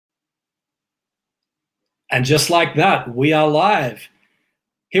And just like that, we are live.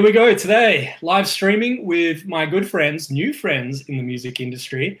 Here we go today, live streaming with my good friends, new friends in the music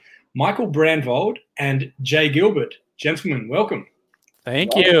industry, Michael Brandvold and Jay Gilbert. Gentlemen, welcome.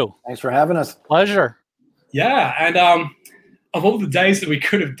 Thank you. Thanks for having us. Pleasure. Yeah, and of all the days that we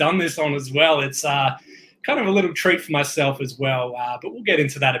could have done this on as well, it's kind of a little treat for myself as well, but we'll get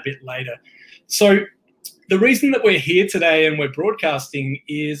into that a bit later. So the reason that we're here today and we're broadcasting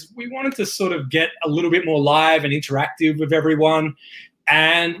is we wanted to sort of get a little bit more live and interactive with everyone.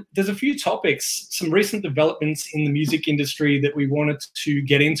 And there's a few topics, some recent developments in the music industry that we wanted to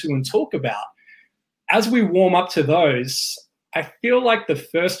get into and talk about. As we warm up to those, I feel like the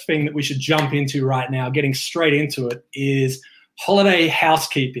first thing that we should jump into right now, getting straight into it, is holiday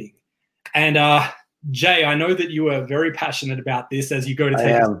housekeeping. And Jay, I know that you are very passionate about this as you go to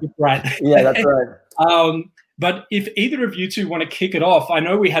take a sip, right? Yeah, that's right. But if either of you two want to kick it off, I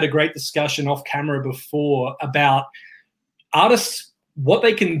know we had a great discussion off camera before about artists, what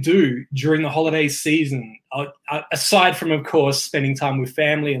they can do during the holiday season, aside from, of course, spending time with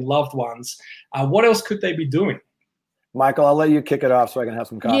family and loved ones. What else could they be doing? Michael, I'll let you kick it off so I can have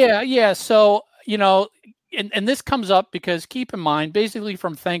some coffee. Yeah. So, and this comes up because keep in mind, basically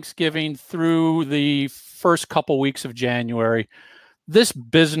from Thanksgiving through the first couple weeks of January, this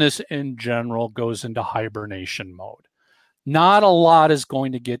business in general goes into hibernation mode. Not a lot is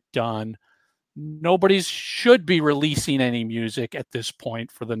going to get done. Nobody should be releasing any music at this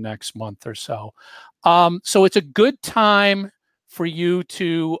point for the next month or so. So it's a good time for you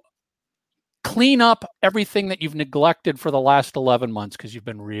to clean up everything that you've neglected for the last 11 months because you've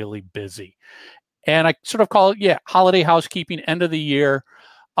been really busy. And I sort of call it, holiday housekeeping, end of the year.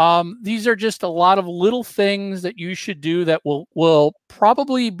 These are just a lot of little things that you should do that will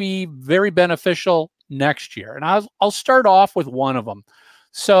probably be very beneficial next year. And I'll start off with one of them.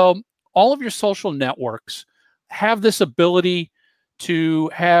 So all of your social networks have this ability to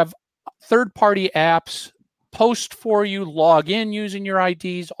have third-party apps post for you, log in using your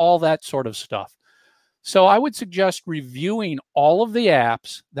IDs, all that sort of stuff. So I would suggest reviewing all of the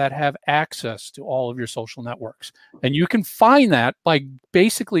apps that have access to all of your social networks. And you can find that by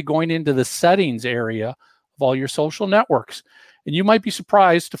basically going into the settings area of all your social networks. And you might be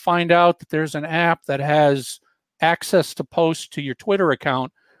surprised to find out that there's an app that has access to post to your Twitter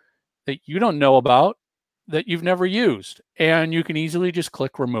account that you don't know about, that you've never used. And you can easily just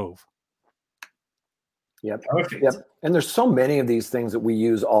click remove. Yep. Perfect. Yep. And there's so many of these things that we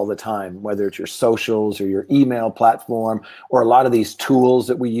use all the time, whether it's your socials or your email platform, or a lot of these tools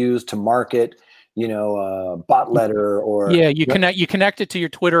that we use to market, bot letter or you connect it to your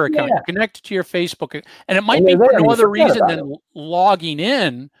Twitter account, you connect it to your Facebook, and it might be for no other reason than logging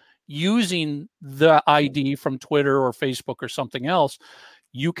in using the ID from Twitter or Facebook or something else.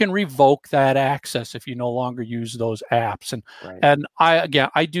 You can revoke that access if you no longer use those apps. And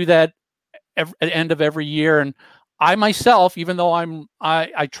I do that at the end of every year. And I myself, even though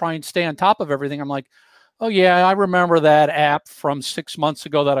I try and stay on top of everything, I'm like, oh yeah, I remember that app from 6 months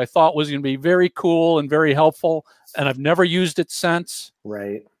ago that I thought was going to be very cool and very helpful, and I've never used it since.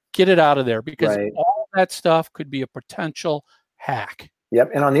 Right. Get it out of there, because all that stuff could be a potential hack.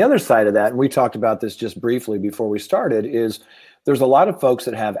 Yep. And on the other side of that, and we talked about this just briefly before we started, is there's a lot of folks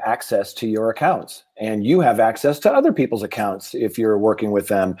that have access to your accounts, and you have access to other people's accounts if you're working with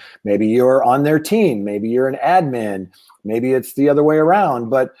them. Maybe you're on their team. Maybe you're an admin. Maybe it's the other way around.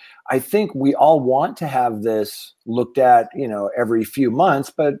 But I think we all want to have this looked at, every few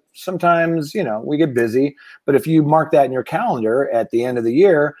months, but sometimes, we get busy. But if you mark that in your calendar at the end of the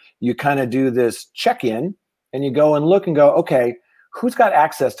year, you kind of do this check-in and you go and look and go, okay, who's got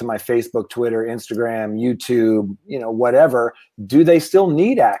access to my Facebook, Twitter, Instagram, YouTube, whatever? Do they still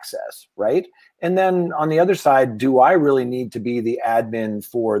need access, right? And then on the other side, do I really need to be the admin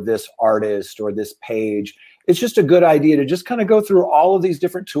for this artist or this page? It's just a good idea to just kind of go through all of these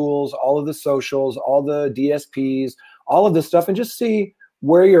different tools, all of the socials, all the DSPs, all of this stuff, and just see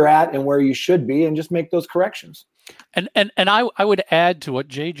where you're at and where you should be, and just make those corrections. And I would add to what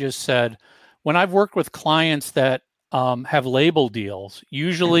Jay just said. When I've worked with clients that have label deals,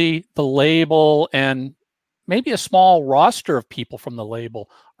 usually the label and maybe a small roster of people from the label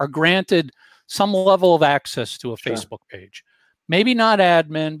are granted some level of access to a Facebook page. Maybe not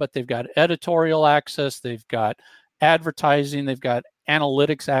admin, but they've got editorial access, they've got advertising, they've got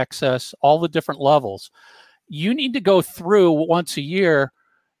analytics access, all the different levels. You need to go through once a year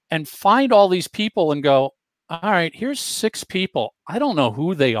and find all these people and go, all right, here's 6 people. I don't know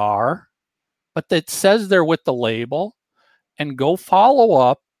who they are, but that says they're with the label, and go follow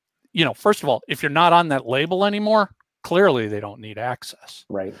up. First of all, if you're not on that label anymore, clearly they don't need access.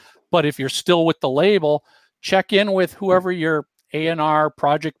 Right. But if you're still with the label, check in with whoever your A&R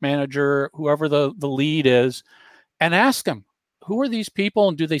project manager, whoever the lead is, and ask them, who are these people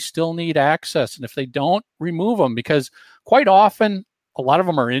and do they still need access? And if they don't, remove them, because quite often a lot of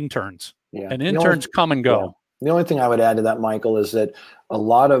them are interns, and interns come and go. Yeah. The only thing I would add to that, Michael, is that a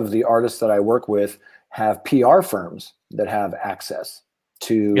lot of the artists that I work with have PR firms that have access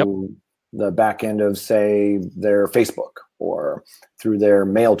to the back end of, say, their Facebook or through their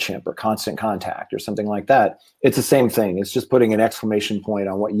MailChimp or Constant Contact or something like that. It's the same thing. It's just putting an exclamation point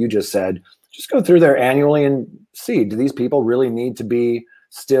on what you just said. Just go through there annually and see, do these people really need to be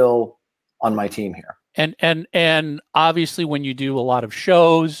still on my team here? And obviously, when you do a lot of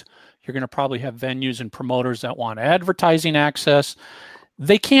shows, you're going to probably have venues and promoters that want advertising access.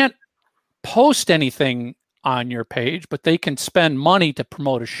 They can't post anything on your page, but they can spend money to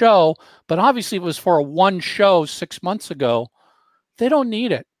promote a show. But obviously, it was for a one show 6 months ago. They don't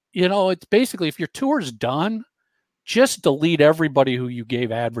need it. It's basically, if your tour's done, just delete everybody who you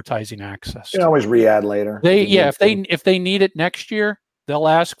gave advertising access. You can always re-add later. If they need it next year, they'll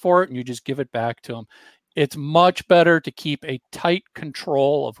ask for it, and you just give it back to them. It's much better to keep a tight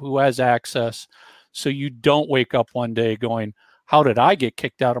control of who has access, so you don't wake up one day going, how did I get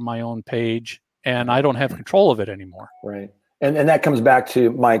kicked out of my own page and I don't have control of it anymore? Right. And that comes back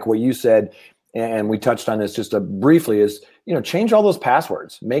to, Mike, what you said, and we touched on this just briefly, is, change all those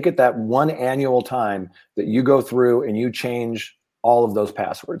passwords. Make it that one annual time that you go through and you change all of those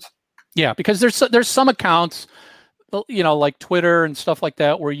passwords. Yeah, because there's some accounts, like Twitter and stuff like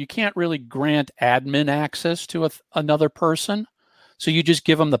that, where you can't really grant admin access to another person. So you just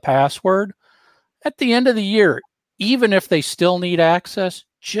give them the password. At the end of the year, even if they still need access,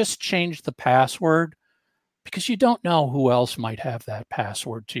 just change the password, because you don't know who else might have that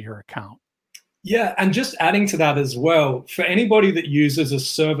password to your account. Yeah, and just adding to that as well, for anybody that uses a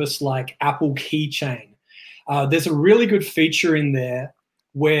service like Apple Keychain, there's a really good feature in there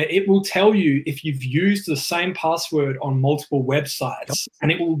where it will tell you if you've used the same password on multiple websites,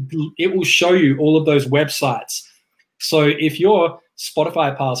 and it will show you all of those websites. So if your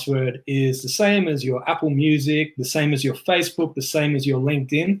Spotify password is the same as your Apple Music, the same as your Facebook, the same as your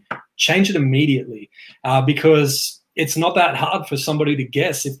LinkedIn, change it immediately, because it's not that hard for somebody to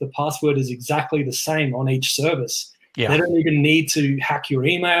guess if the password is exactly the same on each service. Yeah. They don't even need to hack your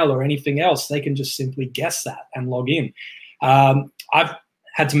email or anything else. They can just simply guess that and log in. I've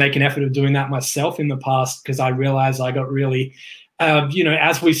had to make an effort of doing that myself in the past, because I realized I got really,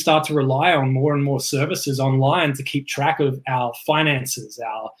 as we start to rely on more and more services online to keep track of our finances,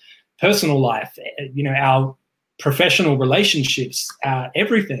 our personal life, our professional relationships,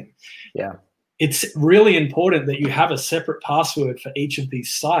 everything. Yeah. It's really important that you have a separate password for each of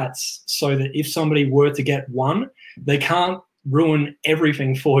these sites, so that if somebody were to get one, they can't ruin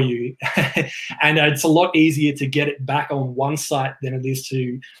everything for you. And it's a lot easier to get it back on one site than it is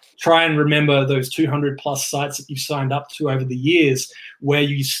to try and remember those 200 plus sites that you've signed up to over the years, where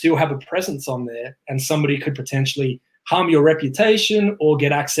you still have a presence on there and somebody could potentially harm your reputation or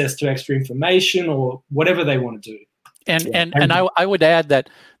get access to extra information or whatever they want to do. And I would add that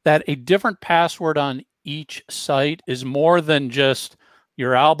a different password on each site is more than just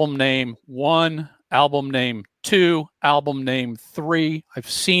your album name 1, album name 2, album name 3. I've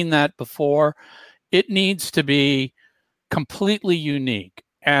seen that before. It needs to be completely unique.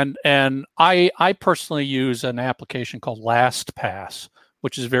 And I personally use an application called LastPass,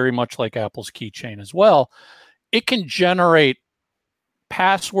 which is very much like Apple's Keychain as well. It can generate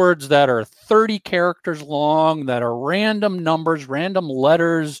passwords that are 30 characters long, that are random numbers, random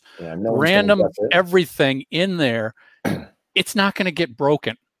letters, random everything in there. It's not going to get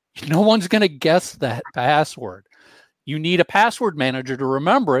broken. No one's going to guess that password. You need a password manager to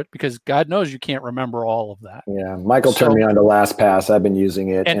remember it, because God knows you can't remember all of that. Yeah, Michael turned me on to LastPass. I've been using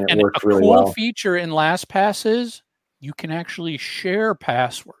it, and it works really well. A cool feature in LastPass is you can actually share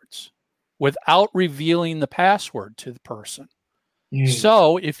passwords without revealing the password to the person.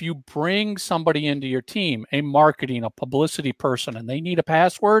 So if you bring somebody into your team, a marketing, a publicity person, and they need a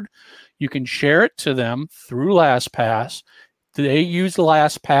password, you can share it to them through LastPass. They use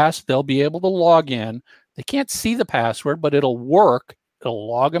LastPass, they'll be able to log in. They can't see the password, but it'll work. It'll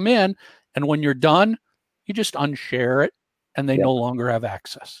log them in. And when you're done, you just unshare it, and they no longer have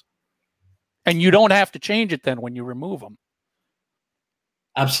access. And you don't have to change it then when you remove them.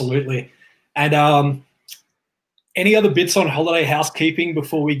 Absolutely. And any other bits on holiday housekeeping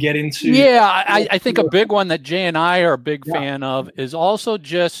before we get into? Yeah, I think a big one that Jay and I are a big fan of is also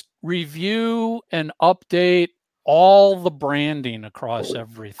just review and update all the branding across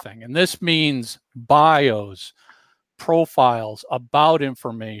everything. And this means bios, profiles, about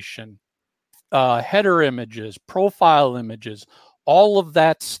information, header images, profile images, all of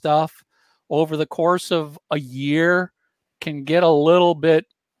that stuff over the course of a year can get a little bit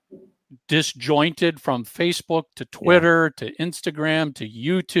disjointed, from Facebook to Twitter to Instagram to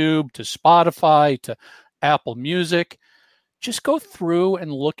YouTube to Spotify to Apple Music. Just go through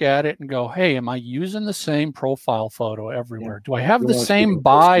and look at it and go, hey, am I using the same profile photo everywhere? Do I have the same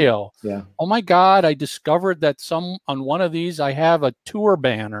bio? Yeah. Oh my God, I discovered that on one of these, I have a tour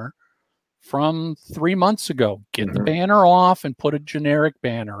banner from 3 months ago. Get the banner off and put a generic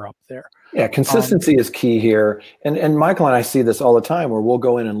banner up there. Yeah, consistency is key here. And Michael and I see this all the time, where we'll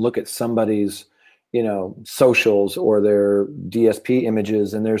go in and look at somebody's, socials or their DSP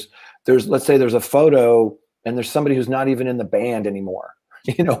images, and there's let's say there's a photo and there's somebody who's not even in the band anymore.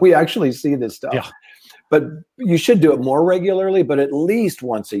 We actually see this stuff. Yeah. But you should do it more regularly, but at least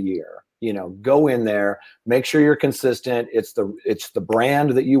once a year. Go in there, make sure you're consistent. It's the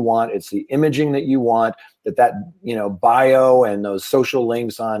brand that you want. It's the imaging that you want, that bio and those social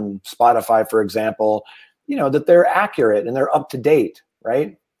links on Spotify, for example, that they're accurate and they're up to date,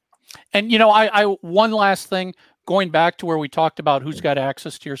 right? And, I one last thing, going back to where we talked about who's got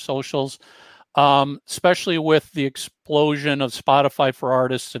access to your socials, especially with the explosion of Spotify for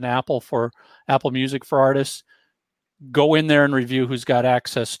artists and Apple Music for artists. Go in there and review who's got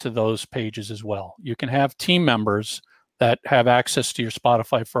access to those pages as well. You can have team members that have access to your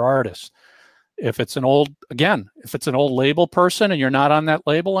Spotify for artists. If it's an old label person and you're not on that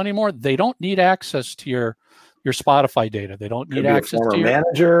label anymore, they don't need access to your Spotify data. They don't need access to your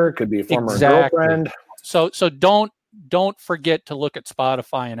manager, could be a former girlfriend. So don't forget to look at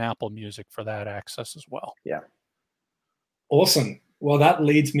Spotify and Apple Music for that access as well. Yeah. Awesome. Well, that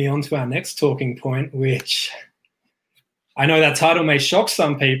leads me on to our next talking point, which I know that title may shock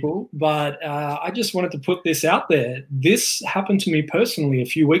some people, but I just wanted to put this out there. This happened to me personally a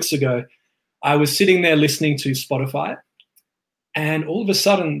few weeks ago. I was sitting there listening to Spotify, and all of a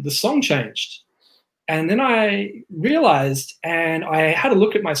sudden the song changed. And then I realized, and I had a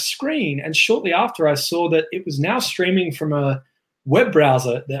look at my screen, and shortly after I saw that it was now streaming from a web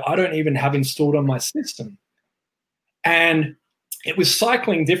browser that I don't even have installed on my system. And it was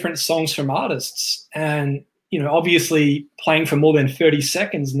cycling different songs from artists, and obviously playing for more than 30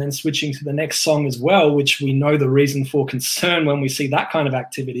 seconds and then switching to the next song as well, which we know the reason for concern when we see that kind of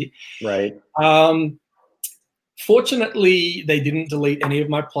activity. Right. Fortunately, they didn't delete any of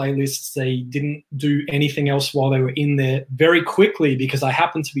my playlists. They didn't do anything else while they were in there. Very quickly, because I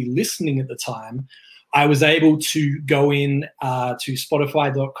happened to be listening at the time, I was able to go in to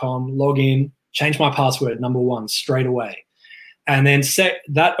Spotify.com, log in, change my password, number one, straight away. And then set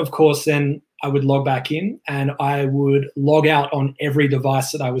that, of course, then I would log back in and I would log out on every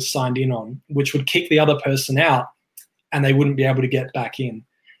device that I was signed in on, which would kick the other person out and they wouldn't be able to get back in.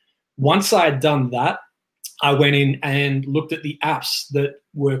 Once I had done that, I went in and looked at the apps that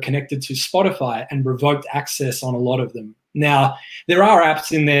were connected to Spotify and revoked access on a lot of them. Now, there are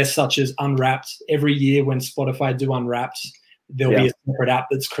apps in there such as Unwrapped. Every year when Spotify do Unwrapped, there'll be a separate app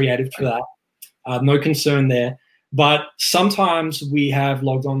that's created for that. No concern there. But sometimes we have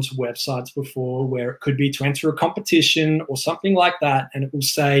logged on to websites before where it could be to enter a competition or something like that, and it will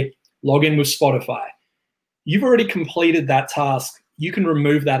say, log in with Spotify. You've already completed that task. You can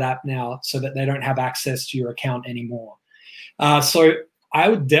remove that app now so that they don't have access to your account anymore. So I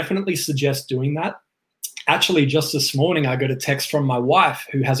would definitely suggest doing that. Actually, just this morning, I got a text from my wife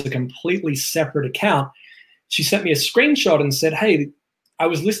who has a completely separate account. She sent me a screenshot and said, hey, I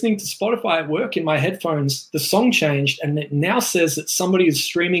was listening to Spotify at work in my headphones. The song changed, and it now says that somebody is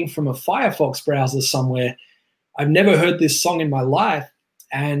streaming from a Firefox browser somewhere. I've never heard this song in my life,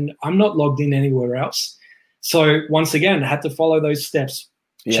 and I'm not logged in anywhere else. So once again, I had to follow those steps,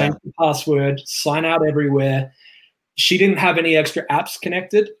 change the password, sign out everywhere. She didn't have any extra apps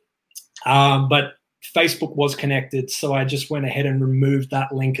connected, but Facebook was connected, so I just went ahead and removed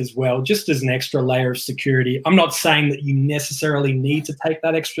that link as well, just as an extra layer of security. I'm not saying that you necessarily need to take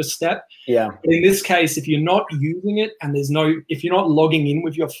that extra step. Yeah. But in this case, if you're not using it and if you're not logging in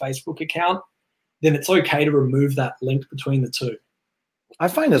with your Facebook account, then it's okay to remove that link between the two. I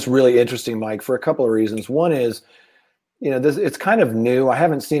find this really interesting, Mike, for a couple of reasons. One is, it's kind of new. I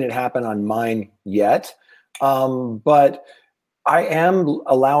haven't seen it happen on mine yet, but I am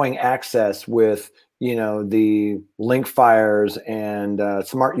allowing access with the Linkfires and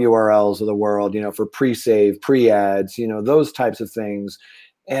smart URLs of the world, for pre-save, pre-ads, those types of things.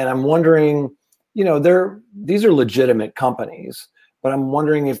 And I'm wondering, these are legitimate companies, but I'm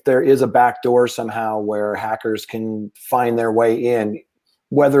wondering if there is a backdoor somehow where hackers can find their way in,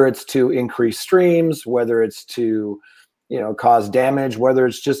 whether it's to increase streams, whether it's to, cause damage, whether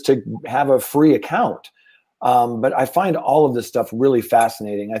it's just to have a free account. But I find all of this stuff really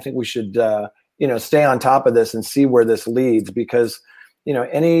fascinating. I think we should, stay on top of this and see where this leads, because,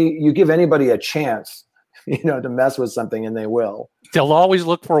 you give anybody a chance, to mess with something, and they will. They'll always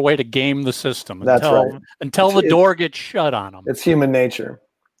look for a way to game the system until the door gets shut on them. It's human nature.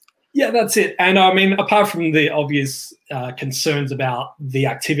 Yeah, that's it. And I mean, apart from the obvious concerns about the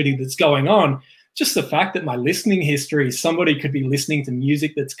activity that's going on, just the fact that my listening history, somebody could be listening to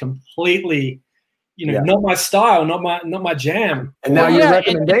music that's completely, not my style, not my jam. And now your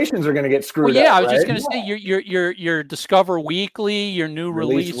recommendations are going to get screwed up. I was just going to say your Discover Weekly, your new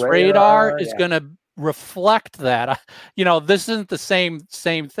release radar is going to reflect that. This isn't the same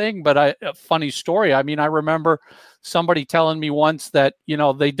thing, but a funny story. I mean, I remember somebody telling me once that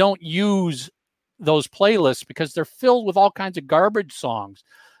they don't use those playlists because they're filled with all kinds of garbage songs.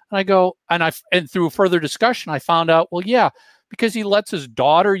 And I go, and through further discussion, I found out, well, yeah, because he lets his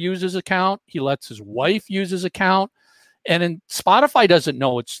daughter use his account, he lets his wife use his account, and then Spotify doesn't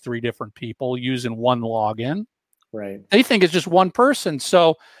know it's 3 different people using one login. Right. They think it's just one person.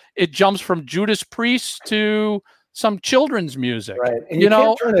 So it jumps from Judas Priest to some children's music. Right. And you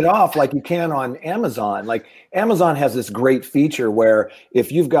can't turn it off like you can on Amazon. Like Amazon has this great feature where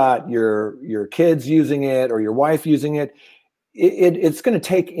if you've got your kids using it or your wife using it, it's going to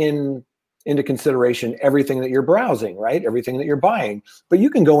take into consideration everything that you're browsing, right? Everything that you're buying. But you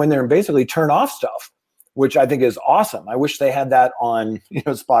can go in there and basically turn off stuff, which I think is awesome. I wish they had that on,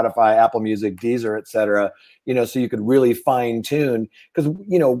 Spotify, Apple Music, Deezer, et cetera, so you could really fine tune, because,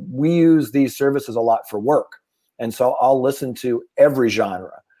 we use these services a lot for work. And so I'll listen to every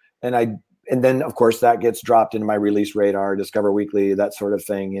genre. And then of course that gets dropped into my release radar, Discover Weekly, that sort of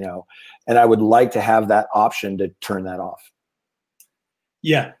thing, and I would like to have that option to turn that off.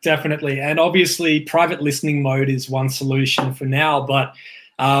 Yeah, definitely. And obviously private listening mode is one solution for now, but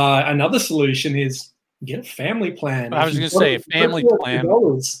another solution is get a family plan. I was going to say a family plan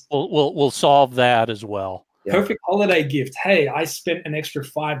will solve that as well. Yeah. Perfect holiday gift. Hey, I spent an extra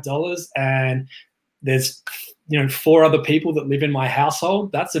 $5 and there's 4 other people that live in my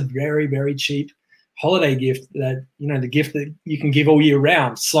household. That's a very, very cheap holiday gift that, the gift that you can give all year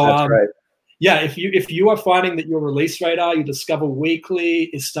round. So that's right. Yeah, if you are finding that your release radar, your Discover Weekly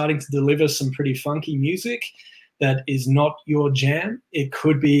is starting to deliver some pretty funky music that is not your jam, it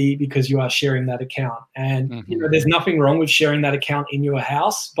could be because you are sharing that account. And there's nothing wrong with sharing that account in your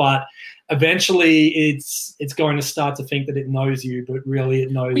house, but eventually it's going to start to think that it knows you, but really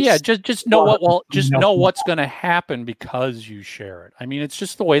it knows. Yeah, just know know what's going to happen because you share it. I mean, it's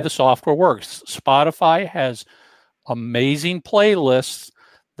just the way the software works. Spotify has amazing playlists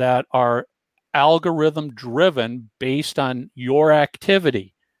that are algorithm driven based on your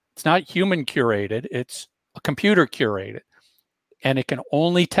activity. It's not human curated, it's a computer curated, and it can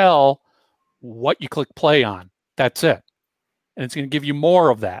only tell what you click play on. That's it. And it's going to give you more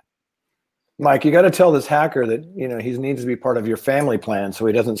of that. Mike, you got to tell this hacker that he needs to be part of your family plan so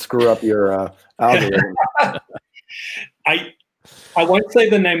he doesn't screw up your algorithm. I won't say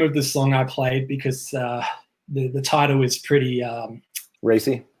the name of the song I played because the title is pretty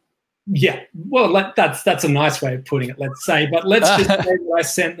racy. Yeah, well, that's a nice way of putting it, let's say. But let's just say that I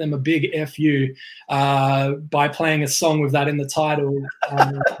sent them a big FU by playing a song with that in the title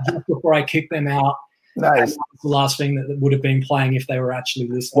just before I kicked them out. Nice. The last thing that would have been playing if they were actually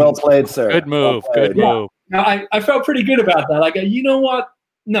listening. Well played, sir. Good move. Well played. Good move. Now, I felt pretty good about that. I go, you know what?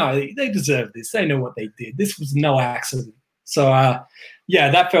 No, they deserve this. They know what they did. This was no accident. So,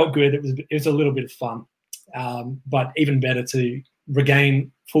 that felt good. It was a little bit of fun, but even better to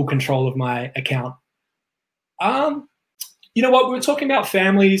regain full control of my account. You know what? We were talking about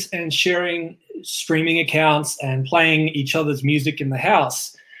families and sharing streaming accounts and playing each other's music in the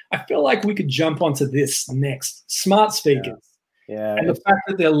house. I feel like we could jump onto this next. Smart speakers. Yeah. And the fact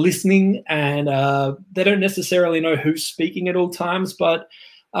that they're listening and they don't necessarily know who's speaking at all times. But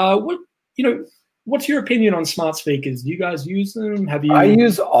what's your opinion on smart speakers? Do you guys use them? I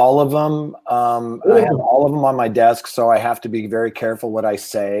use all of them. I have all of them on my desk, so I have to be very careful what I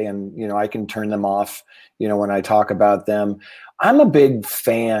say, and I can turn them off, when I talk about them. I'm a big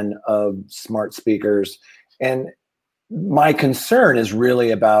fan of smart speakers, and my concern is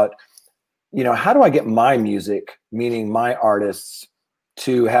really about, how do I get my music, meaning my artists,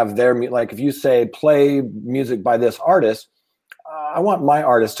 to have their, like if you say play music by this artist, I want my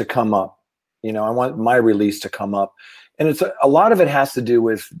artist to come up. I want my release to come up. And it's a lot of it has to do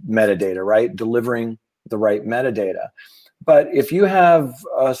with metadata, right? Delivering the right metadata. But if you have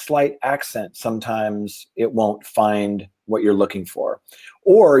a slight accent, sometimes it won't find what you're looking for.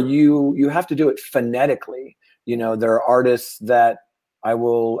 Or you have to do it phonetically. There are artists that I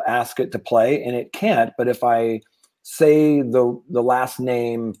will ask it to play and it can't, but if I say the last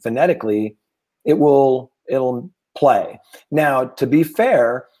name phonetically, it'll play. Now, to be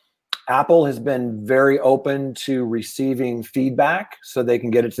fair, Apple has been very open to receiving feedback so they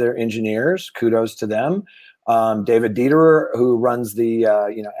can get it to their engineers. Kudos to them. David Dieterer, who runs the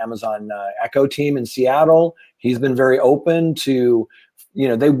Amazon Echo team in Seattle, he's been very open to,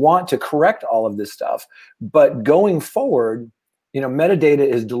 they want to correct all of this stuff. But going forward, metadata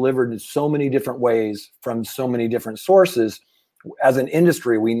is delivered in so many different ways from so many different sources. As an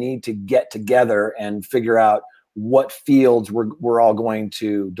industry, we need to get together and figure out what fields we're all going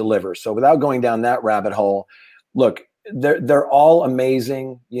to deliver. So without going down that rabbit hole, look, they're all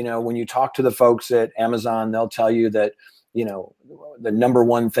amazing. When you talk to the folks at Amazon, they'll tell you that, the number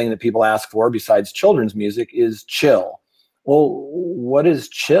one thing that people ask for besides children's music is chill. Well, what is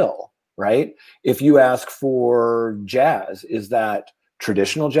chill, right? If you ask for jazz, is that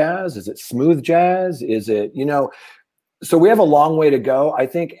traditional jazz? Is it smooth jazz? Is it, so we have a long way to go. I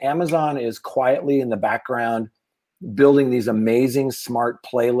think Amazon is quietly in the background building these amazing smart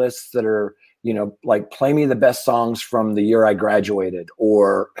playlists that are, like play me the best songs from the year I graduated,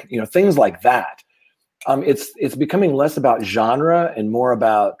 or, things like that. It's becoming less about genre and more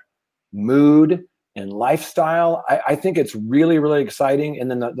about mood and lifestyle. I think it's really, really exciting. And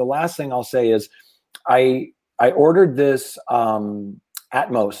then the last thing I'll say is I ordered this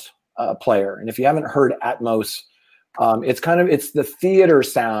Atmos player. And if you haven't heard Atmos, it's the theater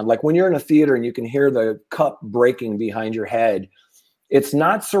sound. Like when you're in a theater and you can hear the cup breaking behind your head, it's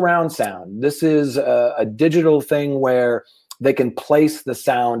not surround sound. This is a digital thing where they can place the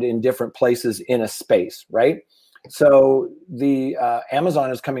sound in different places in a space, right? So the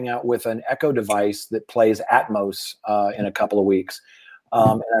Amazon is coming out with an Echo device that plays Atmos in a couple of weeks.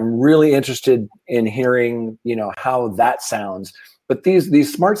 And I'm really interested in hearing, how that sounds. But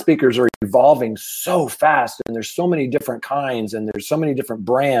these smart speakers are evolving so fast, and there's so many different kinds, and there's so many different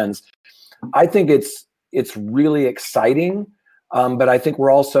brands. I think it's really exciting, but I think we're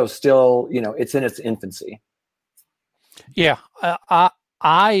also still, it's in its infancy. Yeah,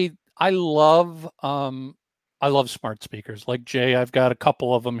 I love smart speakers. Like Jay, I've got a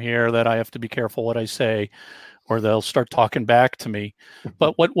couple of them here that I have to be careful what I say, or they'll start talking back to me.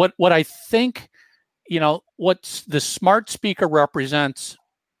 But what I think, what the smart speaker represents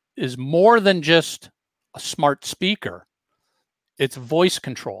is more than just a smart speaker. It's voice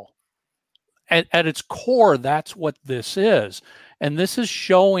control. At its core, that's what this is. And this is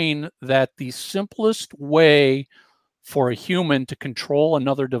showing that the simplest way for a human to control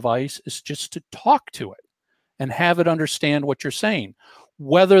another device is just to talk to it and have it understand what you're saying.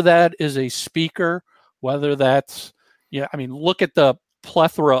 Whether that is a speaker, whether that's, look at the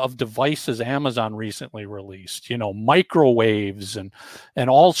plethora of devices Amazon recently released, microwaves and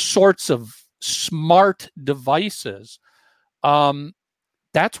all sorts of smart devices.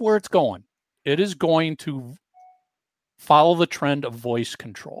 That's where it's going. It is going to follow the trend of voice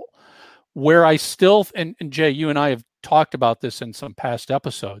control. Where I still, and Jay, you and I have talked about this in some past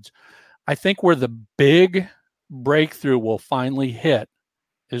episodes, I think where the big breakthrough will finally hit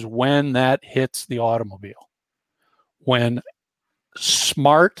is when that hits the automobile. When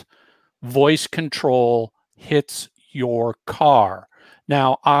smart voice control hits your car.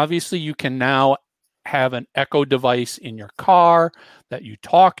 Now, obviously, you can now have an Echo device in your car that you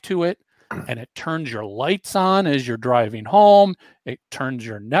talk to it, and it turns your lights on as you're driving home. It turns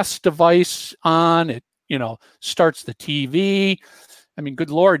your Nest device on. It, starts the TV. I mean, good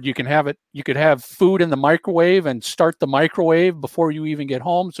Lord, you can have it. You could have food in the microwave and start the microwave before you even get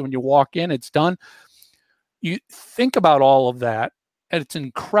home. So when you walk in, it's done. You think about all of that, and it's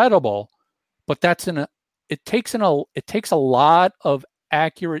incredible. But it takes a lot of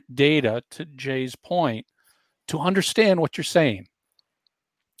accurate data, to Jay's point, to understand what you're saying.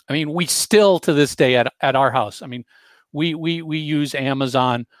 I mean, we still to this day at our house, we use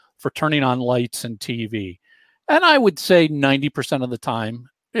Amazon for turning on lights and TV. And I would say 90% of the time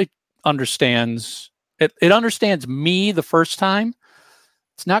it understands me the first time.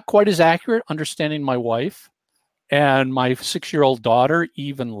 It's not quite as accurate understanding my wife and my 6-year-old daughter,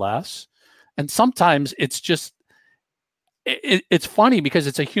 even less. And sometimes it's just, it's funny because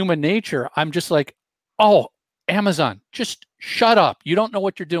it's a human nature. I'm just like, oh, Amazon, just shut up. You don't know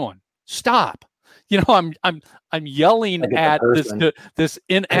what you're doing. Stop. I'm yelling like at this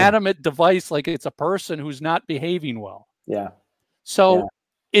inanimate device like it's a person who's not behaving well. Yeah. So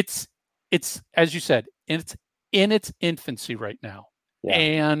it's as you said, it's in its infancy right now. Yeah.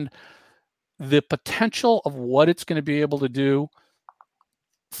 And the potential of what it's going to be able to do,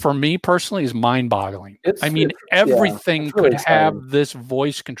 for me personally, is mind-boggling. It's everything it's really could have exciting. this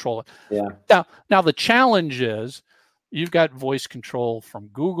voice control. Yeah. Now the challenge is you've got voice control from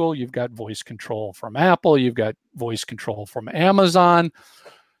Google, you've got voice control from Apple, you've got voice control from Amazon.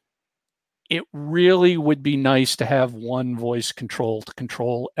 It really would be nice to have one voice control to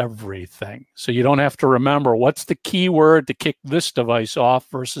control everything. So you don't have to remember what's the keyword to kick this device off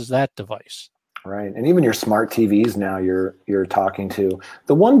versus that device. Right. And even your smart TVs now you're talking to.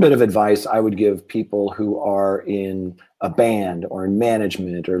 The one bit of advice I would give people who are in a band or in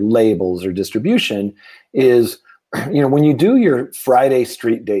management or labels or distribution is, when you do your Friday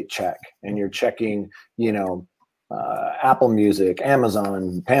street date check and you're checking, Apple Music,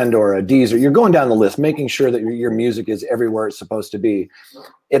 Amazon, Pandora, Deezer, you're going down the list, making sure that your music is everywhere it's supposed to be.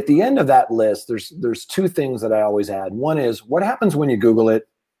 At the end of that list, there's two things that I always add. One is what happens when you Google it,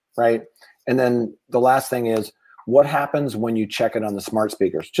 right? And then the last thing is what happens when you check it on the smart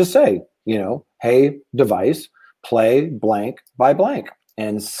speakers? Just say, hey, device, play blank by blank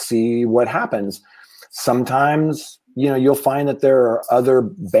and see what happens. Sometimes, you'll find that there are other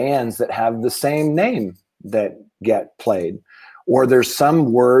bands that have the same name that get played, or there's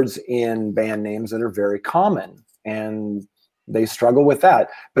some words in band names that are very common and they struggle with that.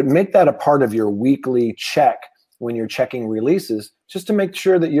 But make that a part of your weekly check when you're checking releases, just to make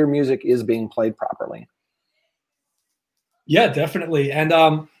sure that your music is being played properly. Yeah, definitely.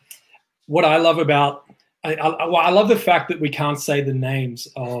 And what I love about, I love the fact that we can't say the names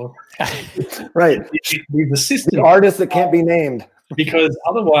of right the system, the artists that can't be named, because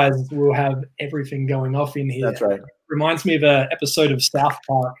otherwise we'll have everything going off in here. That's right. It reminds me of an episode of South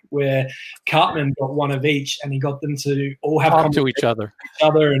Park where Cartman got one of each, and he got them to all have talk to each other,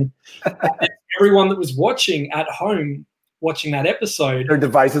 and everyone that was watching at home, watching that episode, their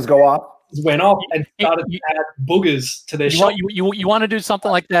devices go off, went off and started to add boogers to their shop. You want to do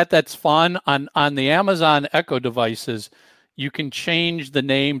something like that? That's fun. On the Amazon Echo devices, you can change the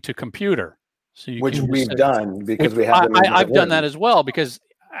name to computer. So which we've done because we have. I've done that as well because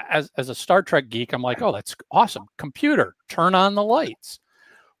as a Star Trek geek, I'm like, oh, that's awesome. Computer, turn on the lights.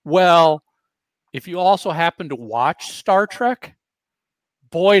 Well, if you also happen to watch Star Trek,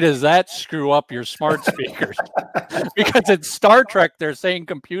 boy, does that screw up your smart speakers. Because in Star Trek, they're saying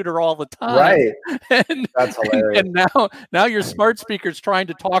computer all the time. Right. And, that's hilarious. And now your smart speaker's trying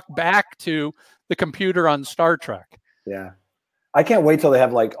to talk back to the computer on Star Trek. Yeah. I can't wait till they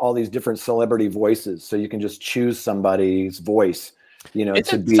have like all these different celebrity voices, so you can just choose somebody's voice,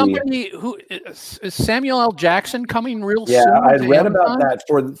 to be somebody who is Samuel L. Jackson coming real soon. Yeah, I read about that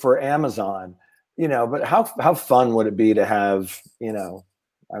for Amazon, but how fun would it be to have, I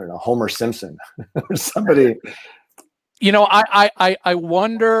don't know, Homer Simpson or somebody. I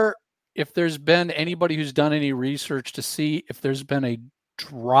wonder if there's been anybody who's done any research to see if there's been a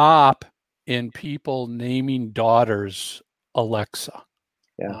drop in people naming daughters Alexa.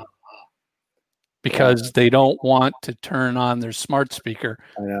 Yeah. Because they don't want to turn on their smart speaker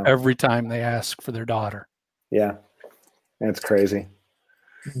every time they ask for their daughter. Yeah. That's crazy.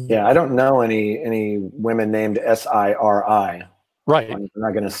 Yeah, I don't know any women named Siri. Right. I'm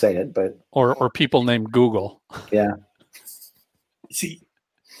not going to say it, but or people named Google. Yeah. See,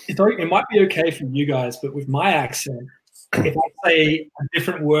 it might be okay for you guys, but with my accent, if I say a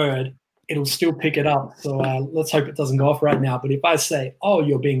different word, it'll still pick it up. So let's hope it doesn't go off right now. But if I say, "Oh,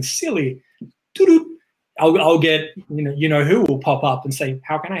 you're being silly," I'll get who will pop up and say,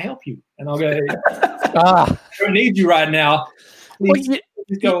 "How can I help you?" And I'll go, "I don't need you right now. Please,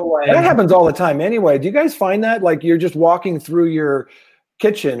 go away." That happens all the time anyway. Do you guys find that like you're just walking through your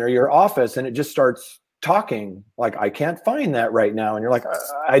kitchen or your office and it just starts talking like, "I can't find that right now," and you're like,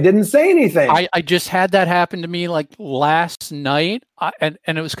 "I didn't say anything." I just had that happen to me like last night, and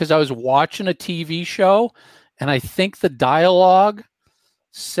it was because I was watching a TV show, and I think the dialogue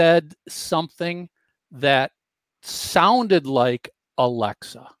said something that sounded like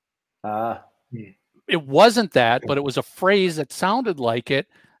Alexa. It wasn't that, but it was a phrase that sounded like it,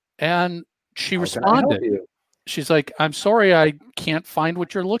 and she responded. She's like, "I'm sorry, I can't find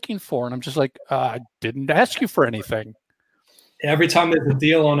what you're looking for." And I'm just like, "I didn't ask you for anything." Every time there's a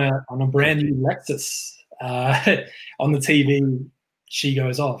deal on a brand new Lexus on the TV, she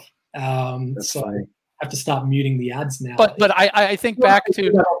goes off. So funny. I have to start muting the ads now. But I think back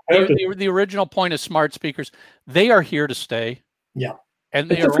to the original point of smart speakers. They are here to stay. Yeah, and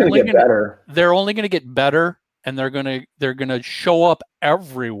they're only going to get better. And they're gonna show up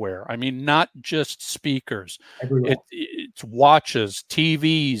everywhere. I mean, not just speakers. It's watches,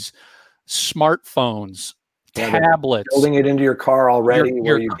 TVs, smartphones, tablets, building it into your car already.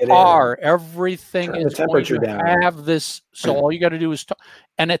 Your car, everything is going to have this. So all you got to do is talk.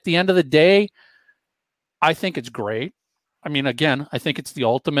 And at the end of the day, I think it's great. I mean, again, I think it's the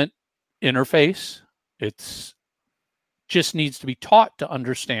ultimate interface. It's just needs to be taught to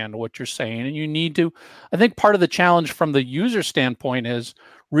understand what you're saying. And you need to, I think part of the challenge from the user standpoint is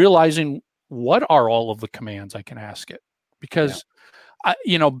realizing what are all of the commands I can ask it. Because,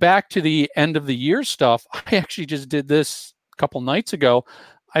 back to the end of the year stuff, I actually just did this a couple nights ago.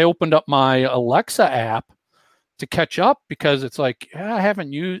 I opened up my Alexa app to catch up because it's like, I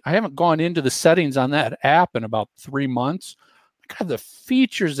haven't gone into the settings on that app in about 3 months. God, the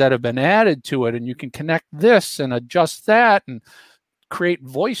features that have been added to it, and you can connect this and adjust that and create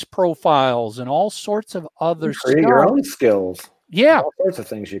voice profiles and all sorts of other stuff. Create your own skills. Yeah. All sorts of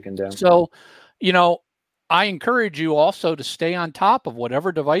things you can do. So, I encourage you also to stay on top of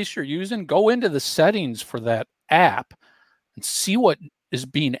whatever device you're using. Go into the settings for that app and see what is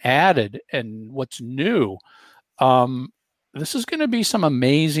being added and what's new. This is going to be some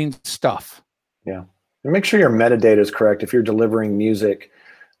amazing stuff. Yeah. And make sure your metadata is correct. If you're delivering music,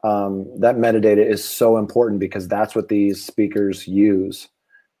 that metadata is so important because that's what these speakers use.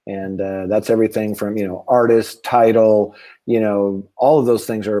 And that's everything from, artist, title, all of those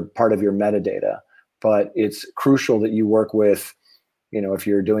things are part of your metadata. But it's crucial that you work with, if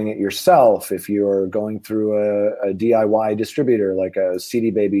you're doing it yourself, if you're going through a DIY distributor like a CD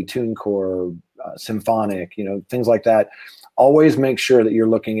Baby, TuneCore, Symphonic, things like that, always make sure that you're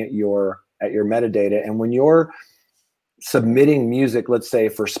looking at your metadata. And when you're submitting music, let's say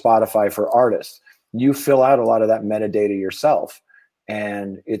for Spotify for artists, you fill out a lot of that metadata yourself.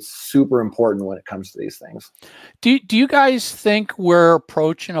 And it's super important when it comes to these things. Do you guys think we're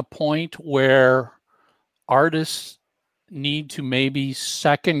approaching a point where artists need to maybe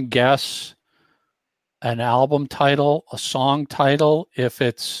second guess an album title, a song title, if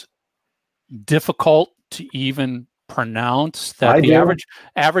it's difficult to even pronounce, that the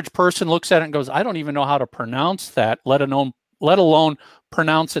average person looks at it and goes, I don't even know how to pronounce that, let alone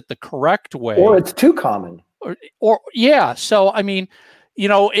pronounce it the correct way, or it's too common, or yeah. So I mean,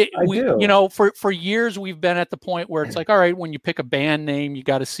 for years we've been at the point where it's like, all right, when you pick a band name, you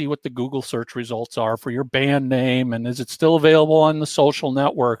got to see what the Google search results are for your band name, and is it still available on the social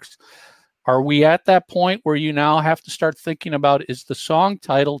networks? Are we at that point where you now have to start thinking about, is the song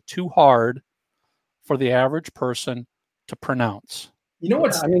title too hard for the average person to pronounce?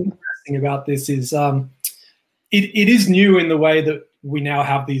 What's interesting about this is it is new in the way that we now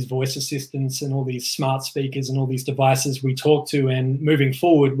have these voice assistants and all these smart speakers and all these devices we talk to. And moving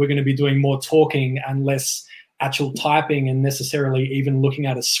forward, we're going to be doing more talking and less actual typing and necessarily even looking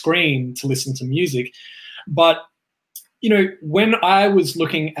at a screen to listen to music. But when I was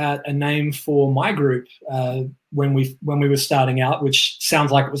looking at a name for my group when we were starting out, which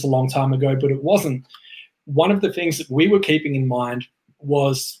sounds like it was a long time ago, but it wasn't, one of the things that we were keeping in mind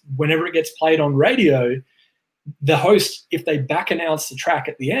was whenever it gets played on radio, the host, if they back announce the track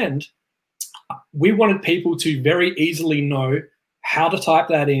at the end, we wanted people to very easily know how to type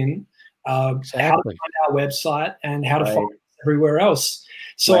that in, how to find our website, and how to find it everywhere else.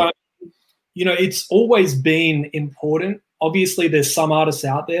 So, it's always been important. Obviously, there's some artists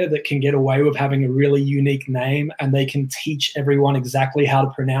out there that can get away with having a really unique name and they can teach everyone exactly how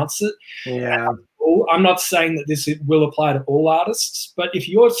to pronounce it. Yeah. I'm not saying that this will apply to all artists, but if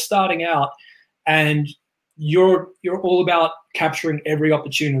you're starting out and you're all about capturing every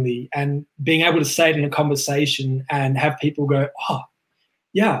opportunity and being able to say it in a conversation and have people go, oh,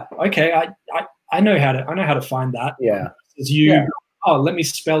 yeah, okay, I know how to find that. Yeah. Oh, let me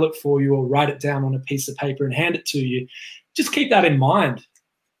spell it for you or write it down on a piece of paper and hand it to you. Just keep that in mind.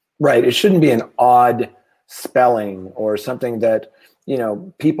 Right. It shouldn't be an odd spelling or something that,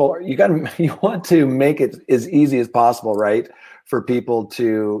 people, you want to make it as easy as possible, right, for people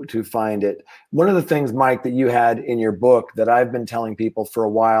to find it. One of the things, Mike, that you had in your book that I've been telling people for a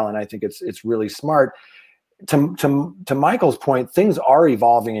while, and I think it's really smart, to Michael's point, things are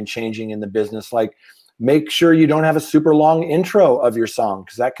evolving and changing in the business. Like, make sure you don't have a super long intro of your song,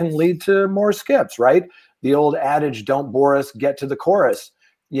 because that can lead to more skips, right? The old adage, don't bore us, get to the chorus.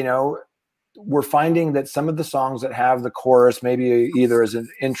 We're finding that some of the songs that have the chorus, maybe either as an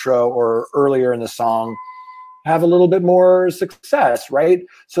intro or earlier in the song, have a little bit more success, right?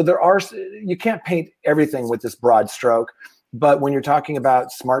 So you can't paint everything with this broad stroke, but when you're talking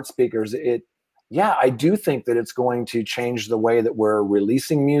about smart speakers, I do think that it's going to change the way that we're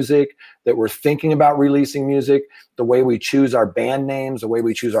releasing music, that we're thinking about releasing music, the way we choose our band names, the way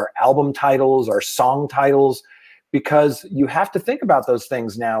we choose our album titles, our song titles, because you have to think about those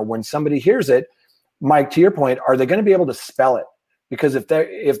things now. When somebody hears it, Mike, to your point, are they going to be able to spell it? Because if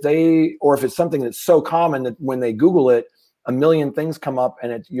it's something that's so common that when they Google it, a million things come up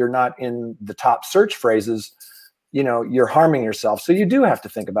and you're not in the top search phrases, you're harming yourself. So you do have to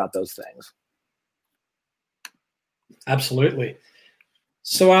think about those things. Absolutely.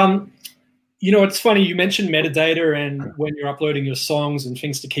 So, it's funny, you mentioned metadata and when you're uploading your songs and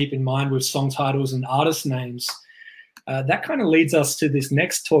things to keep in mind with song titles and artist names. That kind of leads us to this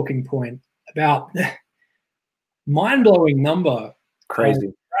next talking point about mind-blowing number crazy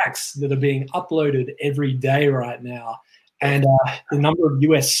of tracks that are being uploaded every day right now. And the number of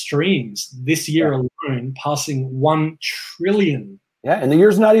US streams this year alone passing 1 trillion. Yeah, and the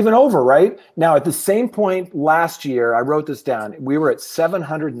year's not even over, right? Now, at the same point last year, I wrote this down, we were at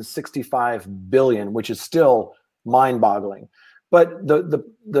 765 billion, which is still mind-boggling. But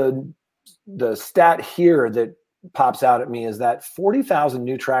the stat here that pops out at me is that 40,000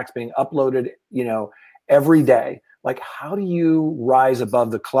 new tracks being uploaded, every day. Like, how do you rise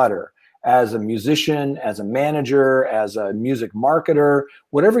above the clutter as a musician, as a manager, as a music marketer,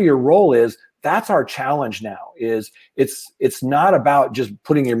 whatever your role is? That's our challenge now. Is it's not about just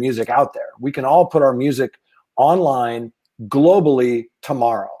putting your music out there. We can all put our music online globally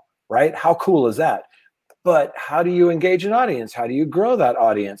tomorrow, right? How cool is that? But how do you engage an audience? How do you grow that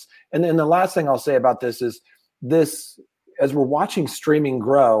audience? And then the last thing I'll say about this is as we're watching streaming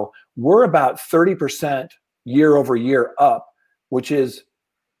grow, we're about 30% year over year up, which is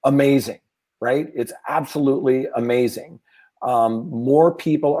amazing, right? It's absolutely amazing. More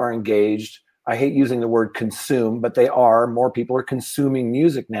people are engaged. I hate using the word consume, but more people are consuming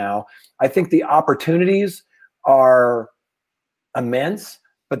music now. I think the opportunities are immense,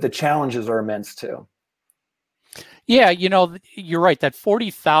 but the challenges are immense too. Yeah, you're right. That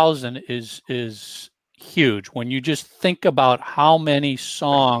 40,000 is huge when you just think about how many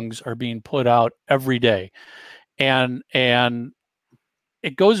songs are being put out every day. And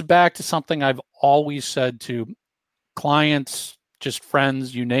it goes back to something I've always said to clients, just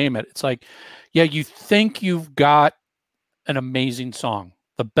friends, you name it. It's like, yeah, you think you've got an amazing song,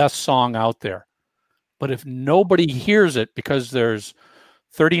 the best song out there. But if nobody hears it because there's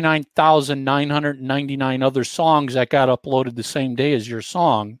 39,999 other songs that got uploaded the same day as your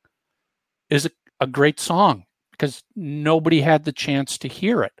song, is it a great song? Because nobody had the chance to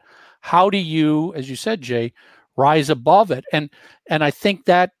hear it. How do you, as you said, Jay, rise above it? And I think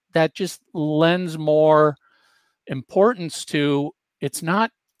that just lends more importance to it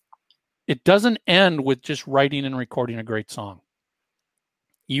doesn't end with just writing and recording a great song.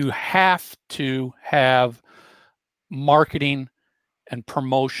 You have to have marketing and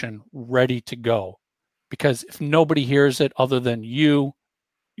promotion ready to go, because if nobody hears it other than you,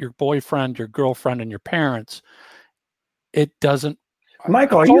 your boyfriend, your girlfriend, and your parents, it doesn't.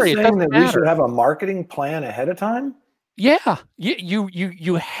 Michael, are you saying that we should have a marketing plan ahead of time? Yeah,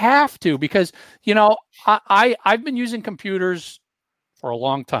 you have to, because I've been using computers for a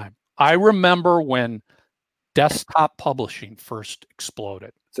long time. I remember when desktop publishing first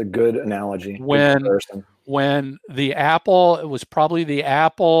exploded. It's a good analogy. When it was probably the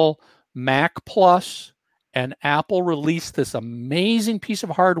Apple Mac Plus, and Apple released this amazing piece of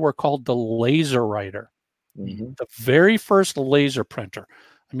hardware called the LaserWriter. Mm-hmm. The very first laser printer.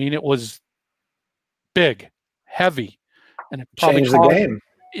 I mean, it was big, heavy, and it changed the game.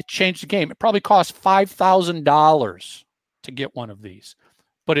 It changed the game. It probably cost $5,000 to get one of these.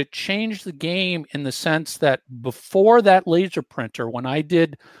 But it changed the game in the sense that before that laser printer, when I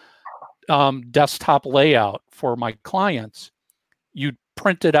did desktop layout for my clients, you'd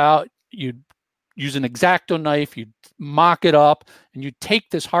print it out, you'd use an X-Acto knife, you'd mock it up, and you'd take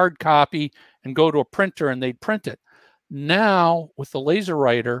this hard copy and go to a printer and they'd print it. Now, with the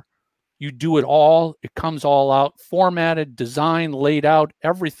LaserWriter, you do it all. It comes all out, formatted, designed, laid out,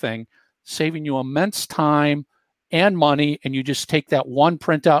 everything, saving you immense time and money. And you just take that one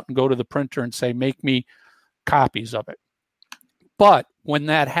printout and go to the printer and say, make me copies of it. But when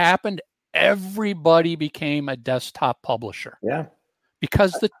that happened, everybody became a desktop publisher. Yeah.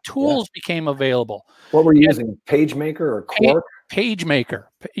 Because the tools became available. What were you using? PageMaker or Quark? PageMaker.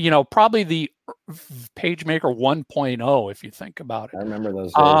 Probably the PageMaker 1.0, if you think about it. I remember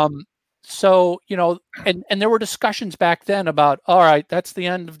those days. So, and there were discussions back then about, all right, that's the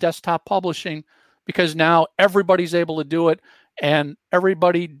end of desktop publishing, because now everybody's able to do it, and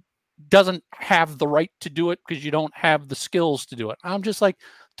everybody doesn't have the right to do it because you don't have the skills to do it. I'm just like,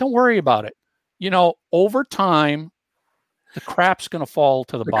 don't worry about it. Over time, the crap's going to fall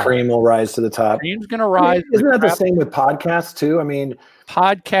to the bottom. The cream will rise to the top. The cream's going to rise. Isn't that the same with podcasts too? I mean,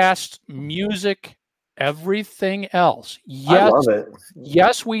 podcasts, music, everything else. Yes, I love it.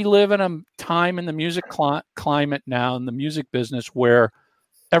 Yes, we live in a time in the music climate now in the music business where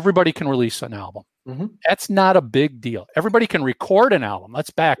everybody can release an album. Mm-hmm. That's not a big deal. Everybody can record an album. Let's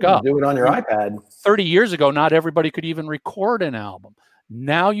back up. Do it on your iPad. 30 years ago, not everybody could even record an album.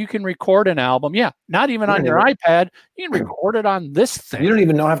 Now you can record an album. Yeah, not even on your iPad. You can record it on this thing. You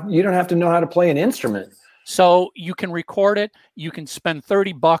don't have to know how to play an instrument. So you can record it. You can spend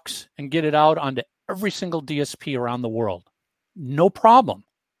 $30 and get it out onto every single DSP around the world. No problem.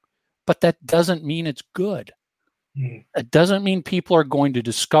 But that doesn't mean it's good. It doesn't mean people are going to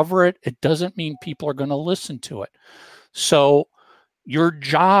discover it. It doesn't mean people are going to listen to it. So your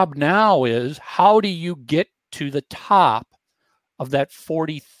job now is, how do you get to the top of that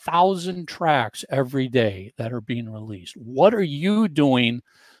 40,000 tracks every day that are being released? What are you doing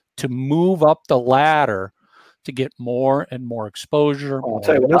to move up the ladder to get more and more exposure? I'll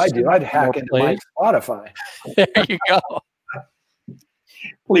tell you what I'd do. I'd hack into my Spotify. There you go.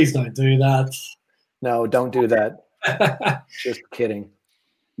 Please don't do that. No, don't do that. Just kidding.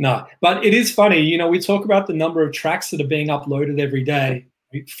 No, but it is funny. You know, we talk about the number of tracks that are being uploaded every day.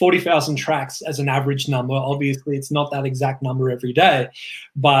 40,000 tracks as an average number. Obviously, it's not that exact number every day,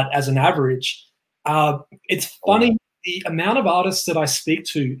 but as an average, it's funny the amount of artists that I speak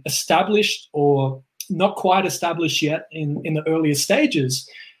to, established or not quite established yet in the earlier stages,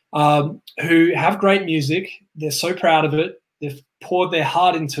 who have great music. They're so proud of it. They've poured their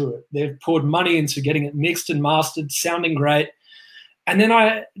heart into it. They've poured money into getting it mixed and mastered, sounding great. And then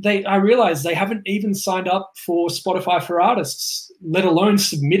I realized they haven't even signed up for Spotify for Artists, let alone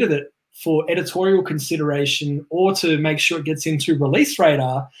submitted it for editorial consideration or to make sure it gets into Release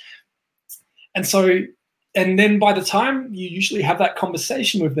Radar. And then by the time you usually have that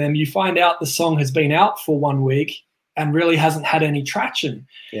conversation with them, you find out the song has been out for 1 week and really hasn't had any traction.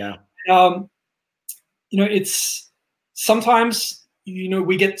 Yeah. It's sometimes,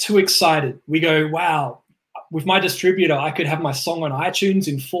 we get too excited. We go, wow, with my distributor, I could have my song on iTunes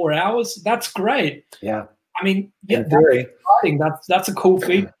in 4 hours. That's great. Yeah. I mean, yeah, that's exciting. That's a cool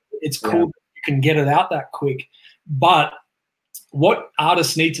feature. It's cool that you can get it out that quick. But what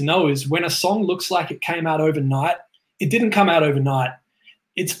artists need to know is when a song looks like it came out overnight, it didn't come out overnight.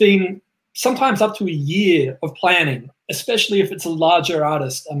 It's been sometimes up to a year of planning, especially if it's a larger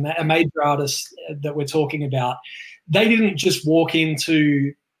artist, a major artist that we're talking about. They didn't just walk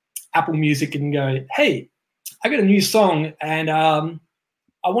into Apple Music and go, hey, I got a new song and I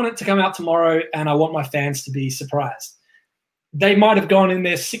want it to come out tomorrow and I want my fans to be surprised. They might have gone in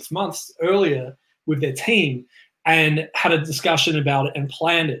there 6 months earlier with their team and had a discussion about it and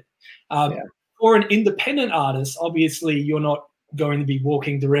planned it. For an independent artist, obviously you're not going to be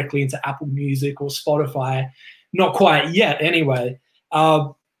walking directly into Apple Music or Spotify, not quite yet anyway.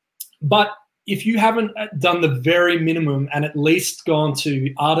 But if you haven't done the very minimum and at least gone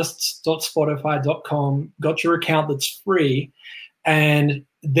to artists.spotify.com, got your account that's free, and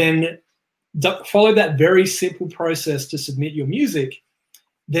then follow that very simple process to submit your music,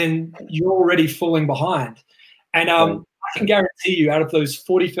 then you're already falling behind. And I can guarantee you, out of those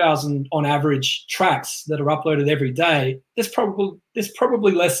 40,000 on average tracks that are uploaded every day, there's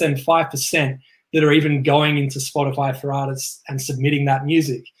probably less than 5% that are even going into Spotify for Artists and submitting that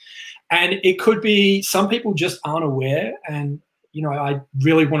music. And it could be some people just aren't aware. And, I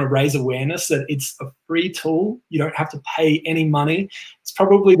really want to raise awareness that it's a free tool. You don't have to pay any money. It's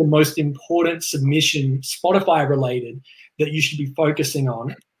probably the most important submission, Spotify related, that you should be focusing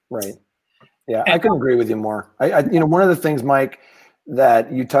on. Right. Yeah, I can agree with you more. One of the things, Mike, that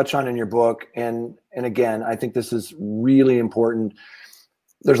you touch on in your book, and again, I think this is really important.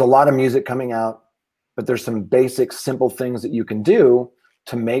 There's a lot of music coming out, but there's some basic, simple things that you can do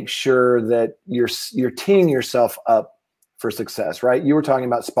to make sure that you're teeing yourself up for success, right? You were talking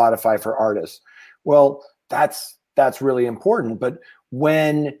about Spotify for Artists. Well, that's really important. But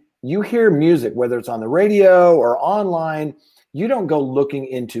when you hear music, whether it's on the radio or online, you don't go looking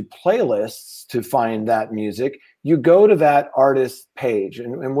into playlists to find that music. You go to that artist page,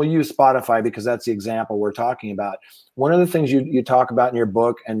 and we'll use Spotify because that's the example we're talking about. One of the things you talk about in your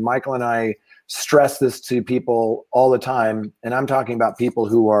book, and Michael and I stress this to people all the time, and I'm talking about people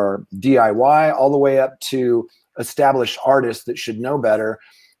who are DIY all the way up to established artists that should know better,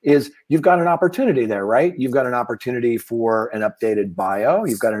 is you've got an opportunity there, right? You've got an opportunity for an updated bio.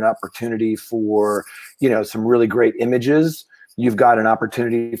 You've got an opportunity for, some really great images. You've got an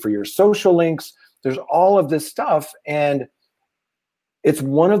opportunity for your social links. There's all of this stuff. And it's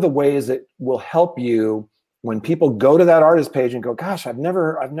one of the ways that will help you when people go to that artist page and go, gosh, I've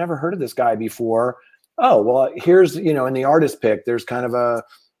never heard of this guy before. Oh, well, here's, in the artist pick, there's kind of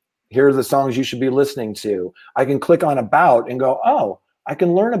here are the songs you should be listening to. I can click on about and go, oh, I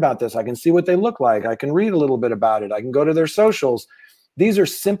can learn about this. I can see what they look like. I can read a little bit about it. I can go to their socials. These are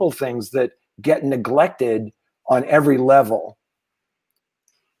simple things that get neglected on every level.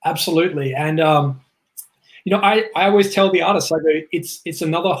 Absolutely. And, I always tell the artists, I go, it's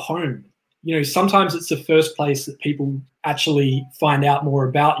another home. Sometimes it's the first place that people actually find out more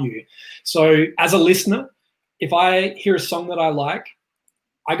about you. So as a listener, if I hear a song that I like,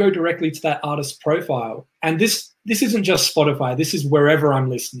 I go directly to that artist's profile. And this isn't just Spotify. This is wherever I'm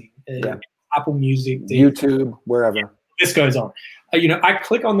listening. Apple Music, YouTube, wherever. This goes on. I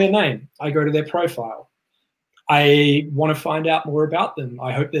click on their name. I go to their profile. I want to find out more about them.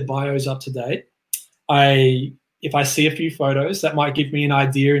 I hope their bio's up to date. If I see a few photos, that might give me an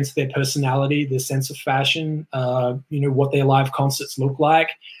idea into their personality, their sense of fashion, what their live concerts look like,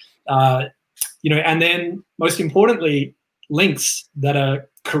 and then most importantly, links that are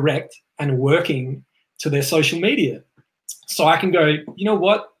correct and working to their social media. So I can go, you know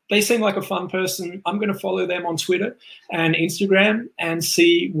what? They seem like a fun person. I'm going to follow them on Twitter and Instagram and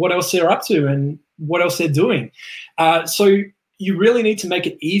see what else they're up to and what else they're doing. So you really need to make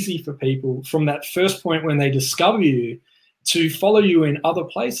it easy for people from that first point when they discover you to follow you in other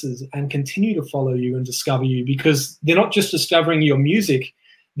places and continue to follow you and discover you, because they're not just discovering your music,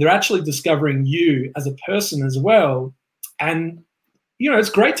 they're actually discovering you as a person as well. And,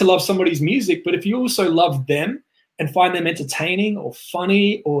 it's great to love somebody's music, but if you also love them and find them entertaining or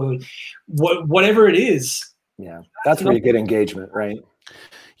funny or whatever it is. Yeah, that's where you get engagement, right?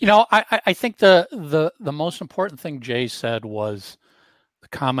 I think the most important thing Jay said was the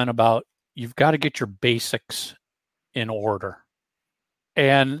comment about you've got to get your basics in order.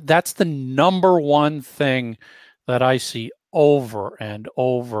 And that's the number one thing that I see over and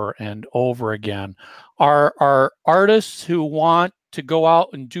over and over again. Are artists who want to go out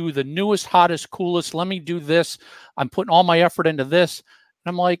and do the newest, hottest, coolest, let me do this. I'm putting all my effort into this.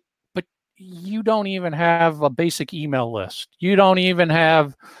 And I'm like, but you don't even have a basic email list. You don't even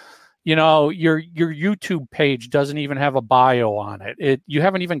have, your YouTube page doesn't even have a bio on it. You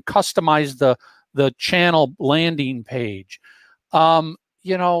haven't even customized the channel landing page.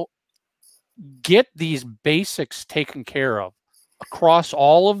 Get these basics taken care of across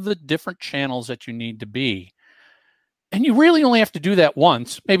all of the different channels that you need to be. And you really only have to do that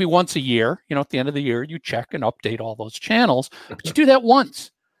once, maybe once a year. At the end of the year, you check and update all those channels. But you do that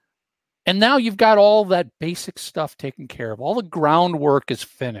once. And now you've got all that basic stuff taken care of. All the groundwork is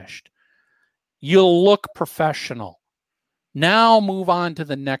finished. You'll look professional. Now move on to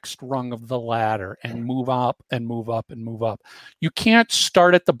the next rung of the ladder and move up and move up and move up. You can't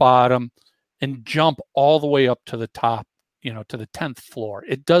start at the bottom and jump all the way up to the top, to the 10th floor.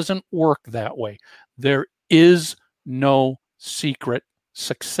 It doesn't work that way. There is no secret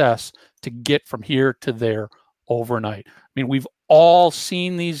success to get from here to there overnight. I mean, we've all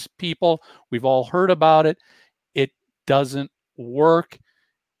seen these people. We've all heard about it. It doesn't work.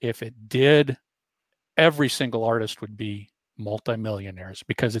 If it did, every single artist would be multimillionaires,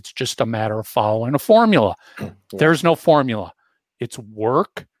 because it's just a matter of following a formula. Yeah. There's no formula. It's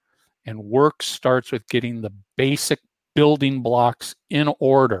work, and work starts with getting the basic building blocks in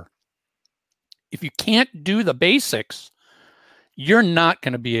order. If you can't do the basics, you're not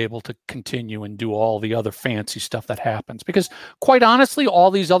going to be able to continue and do all the other fancy stuff that happens. Because quite honestly,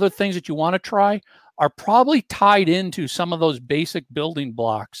 all these other things that you want to try are probably tied into some of those basic building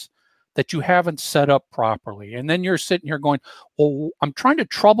blocks that you haven't set up properly. And then you're sitting here going, well, I'm trying to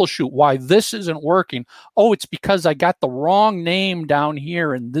troubleshoot why this isn't working. Oh, it's because I got the wrong name down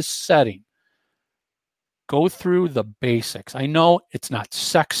here in this setting. Go through the basics. I know it's not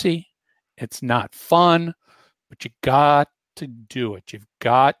sexy. It's not fun, but you got to do it. You've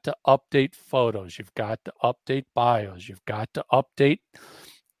got to update photos. You've got to update bios. You've got to update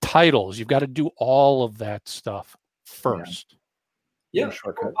titles. You've got to do all of that stuff first. Yeah,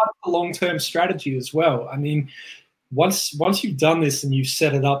 part of the long-term strategy as well. I mean, once you've done this and you've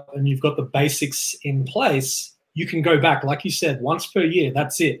set it up and you've got the basics in place, you can go back, like you said, once per year.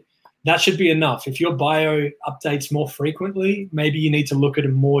 That's it. That should be enough. If your bio updates more frequently, maybe you need to look at a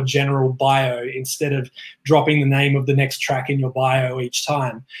more general bio instead of dropping the name of the next track in your bio each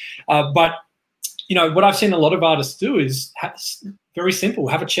time. But what I've seen a lot of artists do is very simple,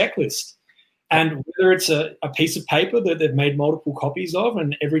 have a checklist. And whether it's a piece of paper that they've made multiple copies of,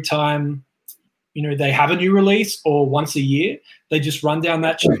 and every time, they have a new release, or once a year, they just run down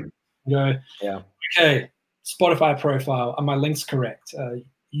that checklist and go, okay, Spotify profile, are my links correct?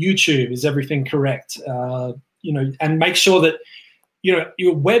 YouTube, is everything correct? And make sure that,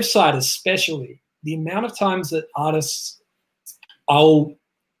 your website especially, the amount of times that artists, I'll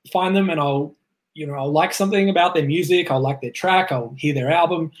find them and I'll I'll like something about their music, I'll like their track, I'll hear their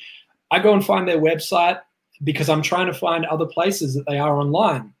album. I go and find their website because I'm trying to find other places that they are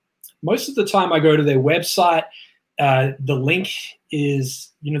online. Most of the time I go to their website, the link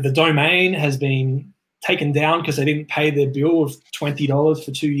is, the domain has been taken down because they didn't pay their bill of $20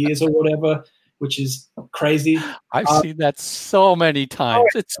 for 2 years or whatever, which is crazy. I've seen that so many times.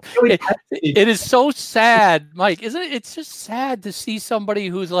 It is so sad, Mike, isn't it? It's just sad to see somebody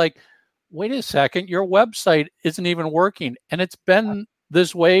who's like, wait a second, your website isn't even working, and it's been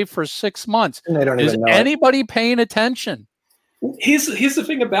this way for 6 months. And they don't Is even know anybody paying attention? Here's the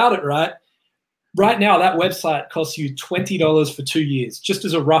thing about it, right? Right now, that website costs you $20 for 2 years, just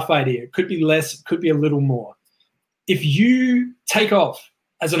as a rough idea. It could be less, it could be a little more. If you take off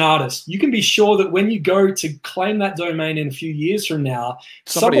as an artist, you can be sure that when you go to claim that domain in a few years from now,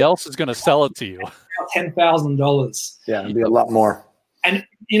 somebody else is going to sell it to you. $10,000. Yeah, it'd be a lot more. And,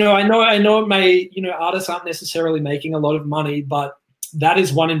 I know it may, artists aren't necessarily making a lot of money, but that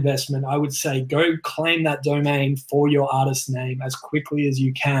is one investment. I would say go claim that domain for your artist name as quickly as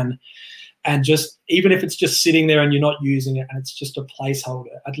you can. And just, even if it's just sitting there and you're not using it and it's just a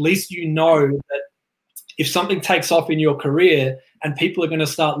placeholder, at least you know that if something takes off in your career and people are going to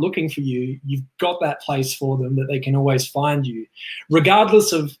start looking for you, you've got that place for them that they can always find you.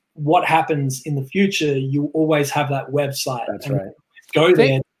 Regardless of what happens in the future, you always have that website. That's right. Go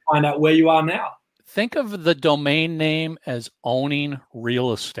there and find out where you are now. Think of the domain name as owning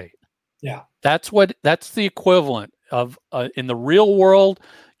real estate. Yeah. That's the equivalent of in the real world.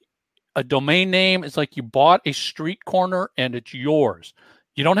 A domain name is like you bought a street corner and it's yours.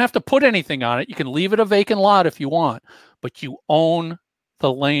 You don't have to put anything on it. You can leave it a vacant lot if you want, but you own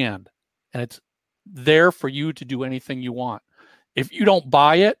the land and it's there for you to do anything you want. If you don't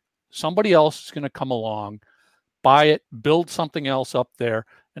buy it, somebody else is going to come along, buy it, build something else up there.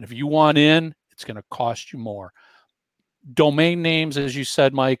 And if you want in, it's going to cost you more. Domain names, as you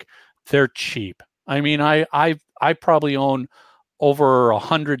said, Mike, they're cheap. I mean, I probably own over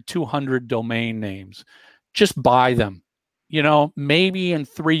 100, 200 domain names. Just buy them. Maybe in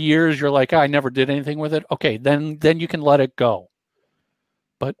 3 years, you're like, I never did anything with it. Okay, then you can let it go.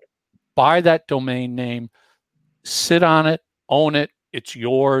 But buy that domain name, sit on it, own it. It's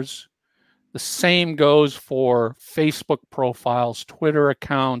yours. The same goes for Facebook profiles, Twitter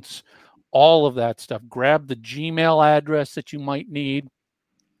accounts, all of that stuff. Grab the Gmail address that you might need.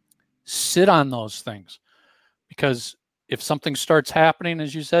 Sit on those things. Because if something starts happening,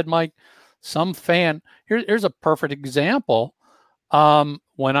 as you said, Mike, some fan, here's a perfect example.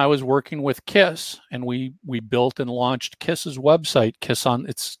 When I was working with KISS and we built and launched KISS's website,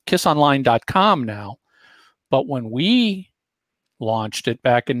 it's kissonline.com now. But when we launched it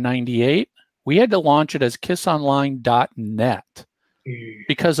back in 98, we had to launch it as kissonline.net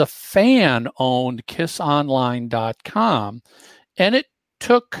because a fan owned kissonline.com, and it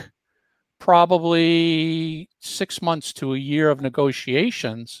took probably 6 months to a year of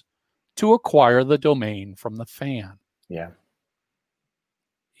negotiations to acquire the domain from the fan. Yeah.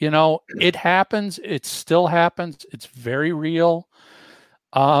 It happens. It still happens. It's very real.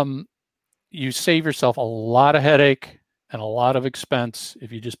 You save yourself a lot of headache and a lot of expense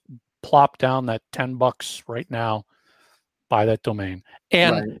if you just plop down that $10 right now, buy that domain.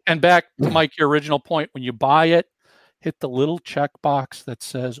 And back to Mike, your original point, when you buy it, hit the little checkbox that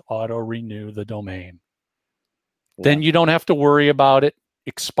says auto renew the domain. Yeah. Then you don't have to worry about it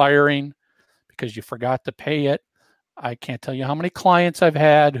expiring because you forgot to pay it. I can't tell you how many clients I've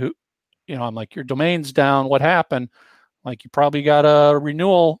had who, I'm like, your domain's down. What happened? Like, you probably got a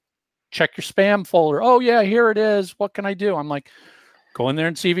renewal. Check your spam folder. Oh yeah, here it is. What can I do? I'm like, go in there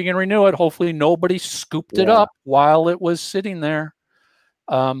and see if you can renew it. Hopefully nobody scooped it up while it was sitting there.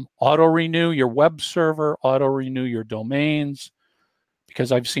 Auto renew your web server, auto renew your domains,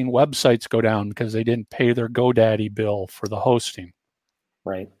 because I've seen websites go down because they didn't pay their GoDaddy bill for the hosting.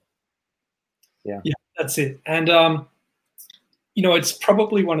 Right. Yeah. Yeah, that's it. And, it's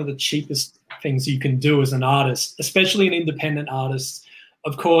probably one of the cheapest things you can do as an artist, especially an independent artist.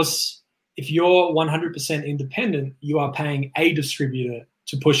 Of course, if you're 100% independent, you are paying a distributor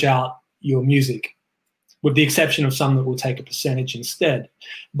to push out your music, with the exception of some that will take a percentage instead.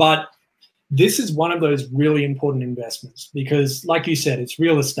 But this is one of those really important investments because, like you said, it's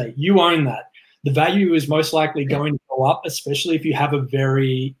real estate. You own that. The value is most likely going to go up, especially if you have a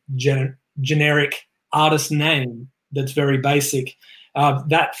very generic artist name that's very basic.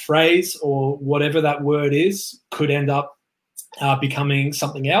 That phrase or whatever that word is could end up becoming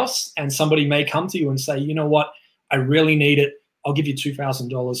something else, and somebody may come to you and say, you know what, I really need it. I'll give you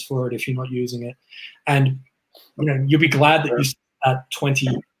 $2,000 for it if you're not using it. And, you'll be glad that you spent that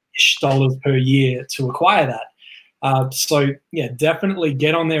 $20 dollars per year to acquire that. So yeah, definitely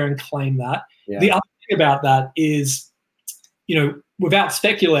get on there and claim that. Yeah. The other thing about that is, without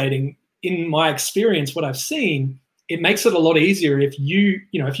speculating, in my experience, what I've seen, it makes it a lot easier if you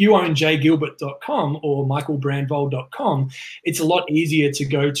own jaygilbert.com or michaelbrandvold.com, it's a lot easier to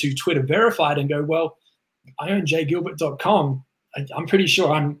go to Twitter verified and go, well, I own jaygilbert.com. I'm pretty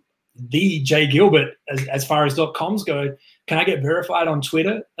sure I'm the Jay Gilbert as far as .coms go. Can I get verified on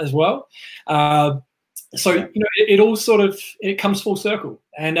Twitter as well? So it all it comes full circle.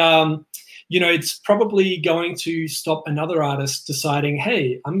 And it's probably going to stop another artist deciding,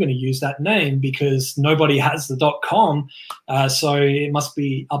 hey, I'm going to use that name because nobody has the .com, so it must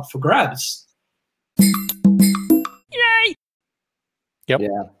be up for grabs. Yay! Yep.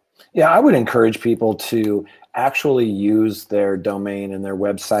 Yeah, I would encourage people to actually use their domain and their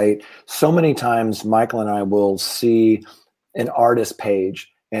website. So many times, Michael and I will see an artist page,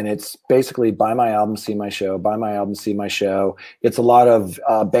 and it's basically buy my album, see my show, buy my album, see my show. It's a lot of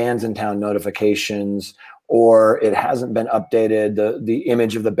bands in town notifications, or it hasn't been updated. The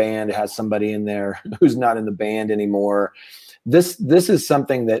image of the band has somebody in there who's not in the band anymore. This is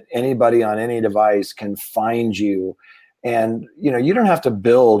something that anybody on any device can find you. And you don't have to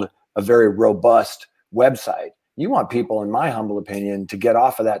build a very robust website. You want people, in my humble opinion, to get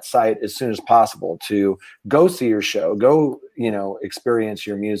off of that site as soon as possible, to go see your show, go, experience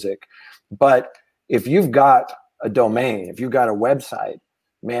your music. But if you've got a domain, if you've got a website,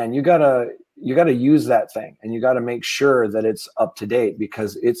 man, you gotta use that thing, and you gotta make sure that it's up to date,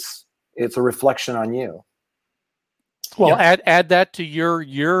 because it's a reflection on you. Well, add that to your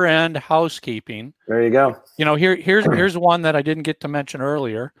year-end housekeeping. There you go. Here's one that I didn't get to mention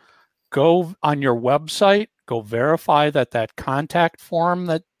earlier. Go on your website, go verify that contact form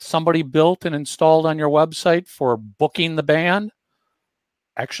that somebody built and installed on your website for booking the band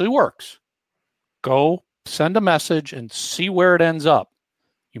actually works. Go send a message and see where it ends up.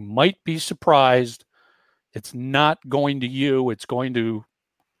 You might be surprised. It's not going to you. It's going to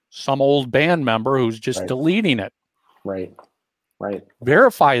some old band member who's just deleting it. Right.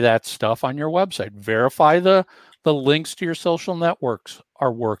 Verify that stuff on your website. Verify the links to your social networks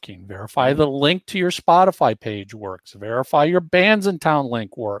are working. Verify the link to your Spotify page works. Verify your Bands in Town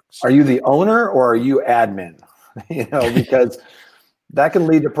link works. Are you the owner or are you admin? Because that can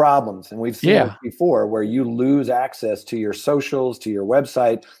lead to problems. And we've seen it before, where you lose access to your socials, to your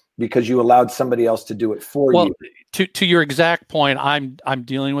website, because you allowed somebody else to do it for you. To your exact point, I'm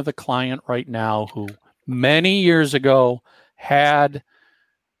dealing with a client right now who many years ago had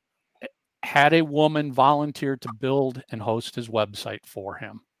a woman volunteer to build and host his website for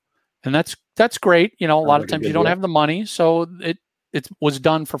him. And that's great. A lot of times you don't have the money, so it was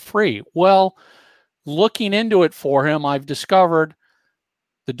done for free. Well, looking into it for him, I've discovered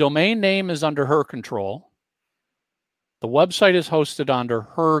the domain name is under her control. The website is hosted under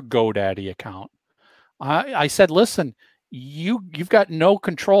her GoDaddy account. I said, listen, you've got no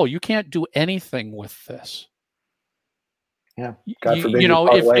control. You can't do anything with this. Yeah. God forbid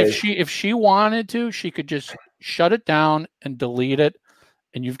if she wanted to, she could just shut it down and delete it,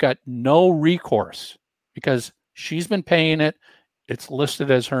 and you've got no recourse because she's been paying it. It's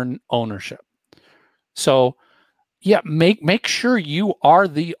listed as her ownership. So make sure you are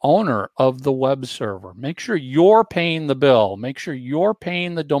the owner of the web server. Make sure you're paying the bill. Make sure you're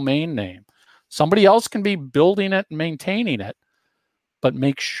paying the domain name. Somebody else can be building it and maintaining it, but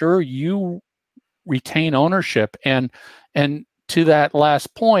make sure you retain ownership. And to that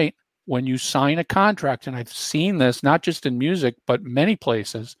last point, when you sign a contract, and I've seen this not just in music, but many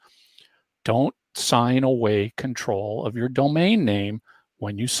places, don't sign away control of your domain name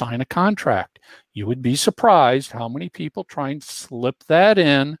when you sign a contract. You would be surprised how many people try and slip that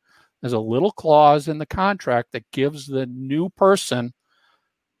in as a little clause in the contract that gives the new person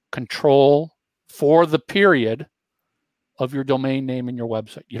control for the period of your domain name and your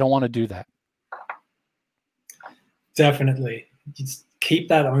website. You don't want to do that. Definitely. Just keep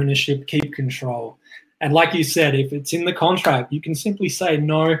that ownership, keep control. And like you said, if it's in the contract, you can simply say,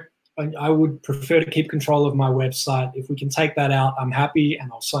 no, I would prefer to keep control of my website. If we can take that out, I'm happy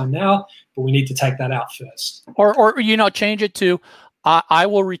and I'll sign now, but we need to take that out first. Or change it to, I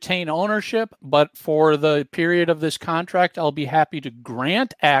will retain ownership, but for the period of this contract, I'll be happy to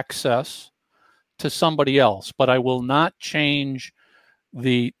grant access to somebody else, but I will not change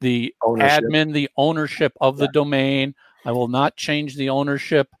the ownership. Admin, the ownership of the domain. I will not change the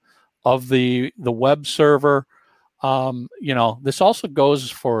ownership of the web server. This also goes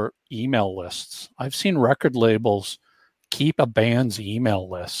for email lists. I've seen record labels keep a band's email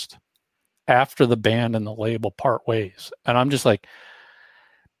list after the band and the label part ways. And I'm just like,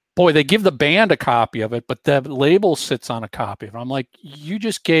 boy, they give the band a copy of it, but the label sits on a copy of it. I'm like, you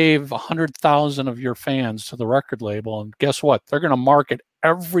just gave 100,000 of your fans to the record label, and guess what? They're going to market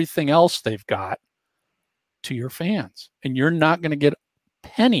everything else they've got to your fans, and you're not going to get a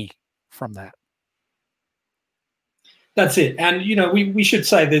penny from that. That's it. And, we should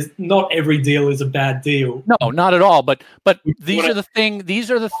say not every deal is a bad deal. No, not at all. But these are the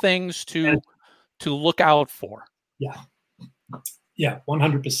things to look out for. Yeah. Yeah,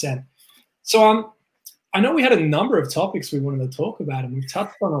 100%. So I know we had a number of topics we wanted to talk about, and we've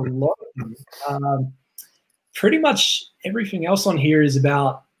touched on a lot of them. Pretty much everything else on here is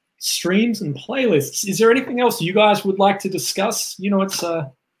about streams and playlists. Is there anything else you guys would like to discuss?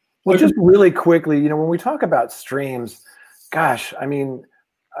 Well, just really quickly, when we talk about streams, gosh, I mean,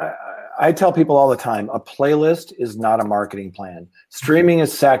 I tell people all the time, a playlist is not a marketing plan. Streaming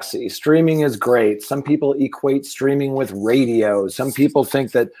is sexy. Streaming is great. Some people equate streaming with radio. Some people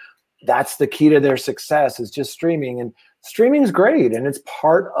think that that's the key to their success, is just streaming. And streaming is great, and it's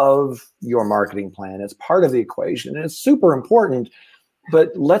part of your marketing plan. It's part of the equation, and it's super important. But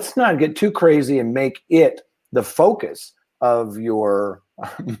let's not get too crazy and make it the focus of your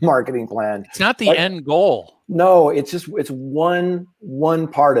marketing plan. It's not the end goal. No, it's one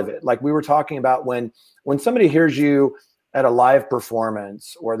part of it. Like we were talking about, when somebody hears you at a live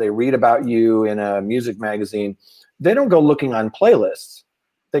performance or they read about you in a music magazine, they don't go looking on playlists.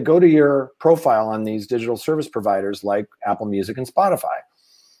 They go to your profile on these digital service providers like Apple Music and Spotify.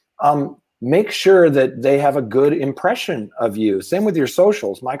 Make sure that they have a good impression of you. Same with your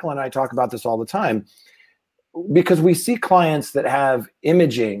socials. Michael and I talk about this all the time, because we see clients that have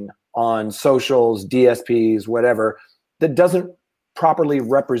imaging on socials, DSPs, whatever, that doesn't properly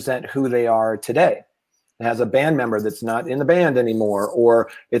represent who they are today. It has a band member that's not in the band anymore, or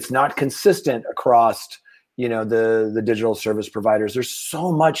it's not consistent across, the digital service providers. There's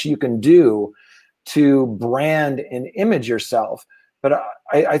so much you can do to brand and image yourself. But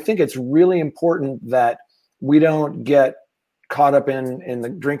I think it's really important that we don't get caught up in the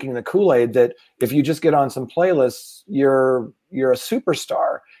drinking the Kool-Aid, that if you just get on some playlists, you're a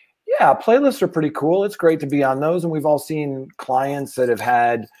superstar. Yeah, playlists are pretty cool. It's great to be on those. And we've all seen clients that have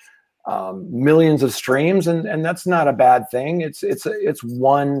had millions of streams, and that's not a bad thing. It's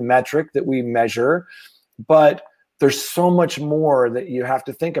one metric that we measure, but there's so much more that you have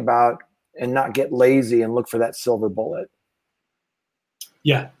to think about and not get lazy and look for that silver bullet.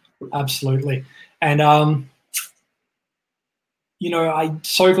 Yeah, absolutely. And, I'm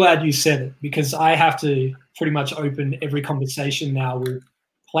so glad you said it, because I have to pretty much open every conversation now with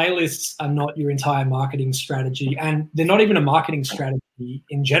playlists are not your entire marketing strategy, and they're not even a marketing strategy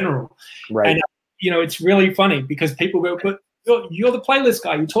in general. Right. And, it's really funny because people go, but you're the playlist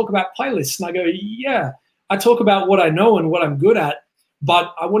guy. You talk about playlists. And I go, yeah, I talk about what I know and what I'm good at,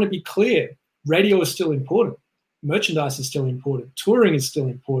 but I want to be clear. Radio is still important. Merchandise is still important. Touring is still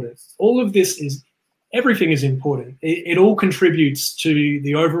important. All of this everything is important. It all contributes to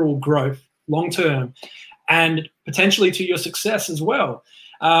the overall growth long-term and potentially to your success as well.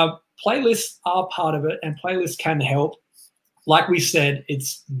 Playlists are part of it, and playlists can help. Like we said,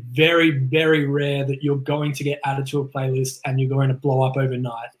 it's very, very rare that you're going to get added to a playlist and you're going to blow up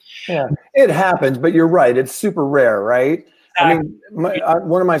overnight. Yeah, it happens, but you're right. It's super rare, right? I mean,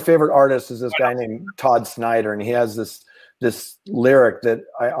 one of my favorite artists is this guy named Todd Snyder, and he has this lyric that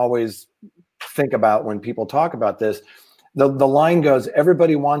I always think about when people talk about this. The line goes,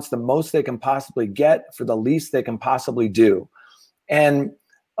 everybody wants the most they can possibly get for the least they can possibly do. And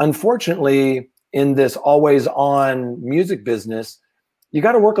unfortunately, in this always on music business, you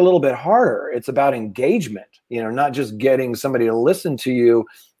got to work a little bit harder. It's about engagement, not just getting somebody to listen to you.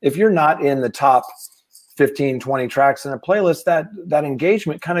 If you're not in the top 15, 20 tracks in a playlist, that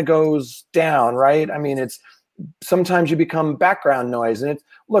engagement kind of goes down, right? I mean, sometimes you become background noise. And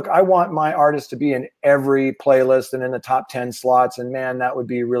look, I want my artist to be in every playlist and in the top 10 slots, and man, that would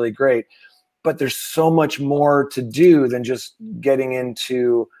be really great. But there's so much more to do than just getting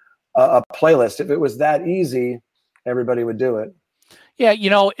into a playlist. If it was that easy, everybody would do it. Yeah,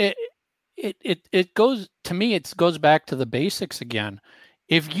 it goes, to me, it goes back to the basics again.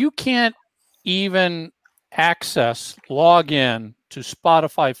 If you can't even log in to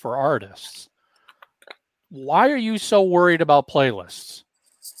Spotify for artists, why are you so worried about playlists?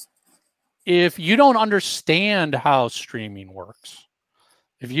 If you don't understand how streaming works,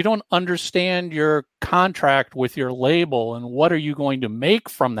 if you don't understand your contract with your label and what are you going to make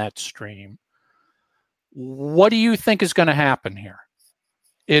from that stream, what do you think is going to happen here?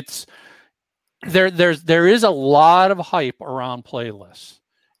 There is a lot of hype around playlists.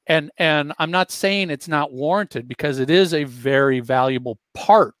 And I'm not saying it's not warranted, because it is a very valuable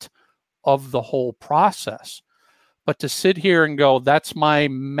part of the whole process. But to sit here and go, that's my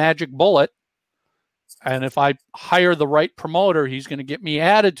magic bullet, and if I hire the right promoter, he's going to get me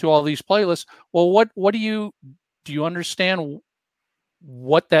added to all these playlists. Well, what do you understand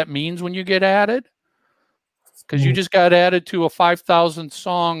what that means when you get added? Because you just got added to a 5,000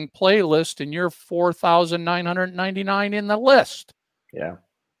 song playlist and you're 4,999 in the list. Yeah.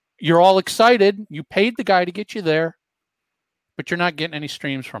 You're all excited. You paid the guy to get you there, but you're not getting any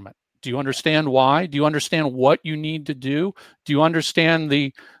streams from it. Do you understand why? Do you understand what you need to do? Do you understand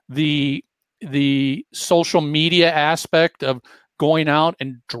the social media aspect of going out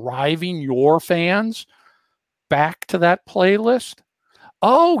and driving your fans back to that playlist?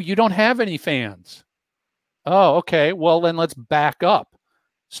 Oh, you don't have any fans. Oh, okay. Well, then let's back up.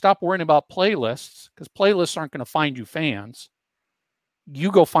 Stop worrying about playlists, because playlists aren't going to find you fans.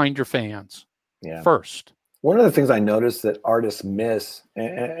 You go find your fans first. One of the things I noticed that artists miss,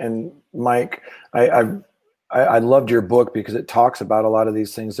 and Mike, I loved your book because it talks about a lot of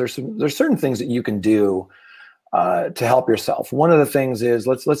these things. There's certain things that you can do to help yourself. One of the things is,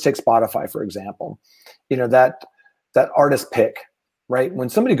 let's take Spotify, for example. You know, that artist pick, right? When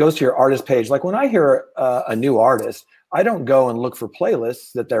somebody goes to your artist page, like when I hear a new artist, I don't go and look for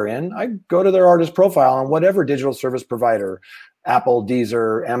playlists that they're in. I go to their artist profile on whatever digital service provider, Apple,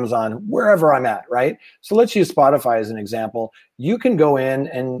 Deezer, Amazon, wherever I'm at, right? So let's use Spotify as an example. You can go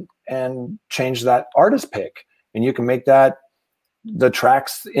in and change that artist pick, and you can make that the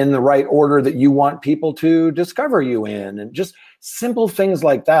tracks in the right order that you want people to discover you in, and just simple things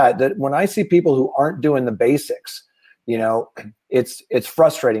like that. That when I see people who aren't doing the basics, you know, it's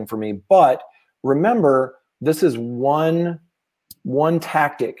frustrating for me. But remember, this is one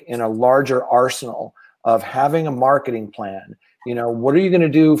tactic in a larger arsenal of having a marketing plan. You know, what are you going to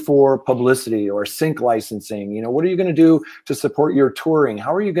do for publicity or sync licensing? You know, what are you going to do to support your touring?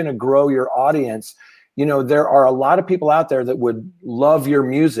 How are you going to grow your audience? You know, there are a lot of people out there that would love your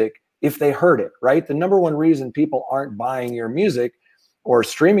music if they heard it, right? The number one reason people aren't buying your music or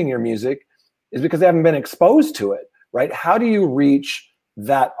streaming your music is because they haven't been exposed to it, right? How do you reach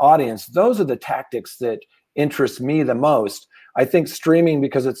that audience? Those are the tactics that interest me the most. I think streaming,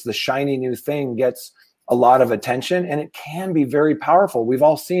 because it's the shiny new thing, gets a lot of attention, and it can be very powerful. We've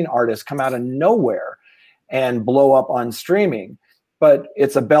all seen artists come out of nowhere and blow up on streaming, but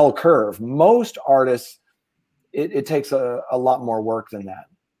it's a bell curve. Most artists, it takes a lot more work than that.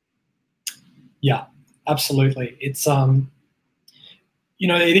 Yeah, absolutely. It's, you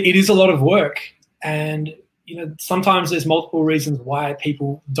know, it is a lot of work, and, you know, sometimes there's multiple reasons why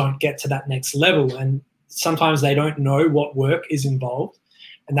people don't get to that next level, and sometimes they don't know what work is involved.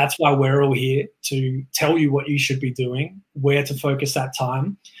 And that's why we're all here to tell you what you should be doing, where to focus that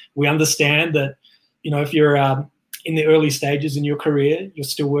time. We understand that, you know, if you're in the early stages in your career, you're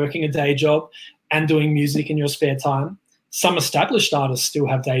still working a day job and doing music in your spare time. Some established artists still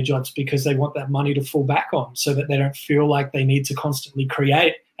have day jobs because they want that money to fall back on, so that they don't feel like they need to constantly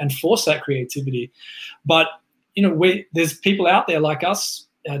create and force that creativity. But, you know, there's people out there like us.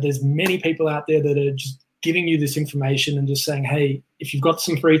 There's many people out there that are just giving you this information and just saying, hey, if you've got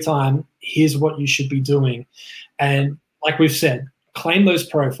some free time, here's what you should be doing. And like we've said, claim those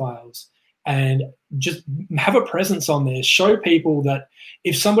profiles and just have a presence on there. Show people that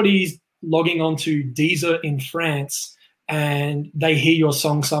if somebody's logging onto Deezer in France and they hear your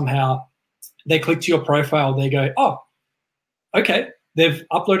song somehow, they click to your profile, they go, oh, okay, they've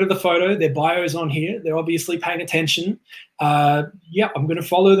uploaded the photo, their bio's on here, they're obviously paying attention. Yeah, I'm going to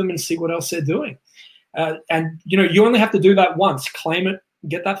follow them and see what else they're doing. And, you know, you only have to do that once. Claim it,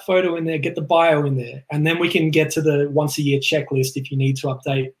 get that photo in there, get the bio in there, and then we can get to the once-a-year checklist if you need to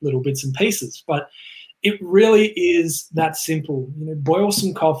update little bits and pieces. But it really is that simple. You know, boil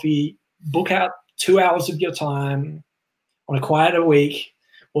some coffee, book out 2 hours of your time on a quieter week,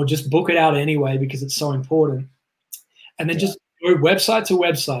 or just book it out anyway because it's so important. And then just go website to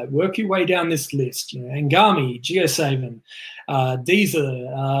website, work your way down this list. You know, Ngami, JioSaavn,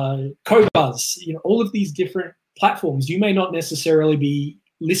 Deezer, Qobuz, you know, all of these different platforms. You may not necessarily be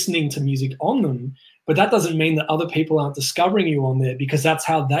listening to music on them, but that doesn't mean that other people aren't discovering you on there, because that's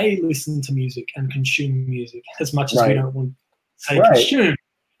how they listen to music and consume music, as much as we don't want to say consume.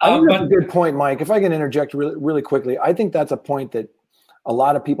 I think that's a good point, Mike. If I can interject really, really quickly, I think that's a point that a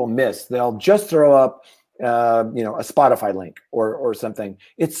lot of people miss. They'll just throw up you know, a Spotify link or something.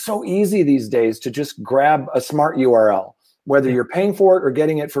 It's so easy these days to just grab a smart URL, whether you're paying for it or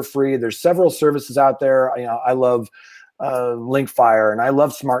getting it for free. There's several services out there. You know, I love Linkfire and I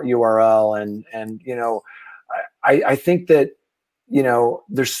love Smart URL, and you know, I think that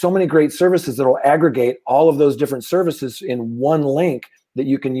there's so many great services that will aggregate all of those different services in one link that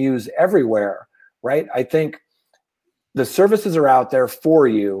you can use everywhere, right? I think the services are out there for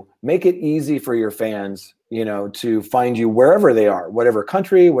you. Make it easy for your fans, to find you wherever they are, whatever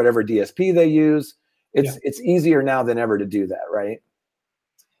country, whatever DSP they use. It's easier now than ever to do that, right?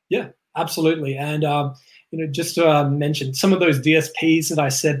 Yeah, absolutely. And just to mention some of those DSPs that I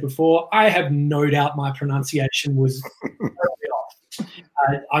said before, I have no doubt my pronunciation was totally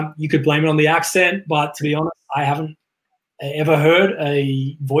off. You could blame it on the accent, but to be honest, I haven't ever heard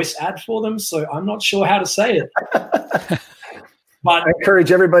a voice ad for them, so I'm not sure how to say it. But I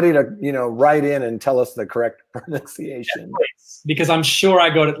encourage everybody to, write in and tell us the correct pronunciation. Please, because I'm sure I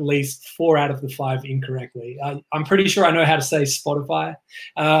got at least 4 out of the 5 incorrectly. I'm pretty sure I know how to say Spotify.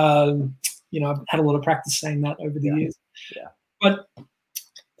 I've had a lot of practice saying that over the years. Yeah. But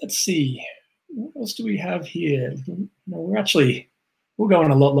let's see. What else do we have here? We're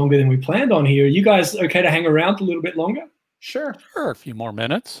going a lot longer than we planned on here. Are you guys okay to hang around a little bit longer? Sure, a few more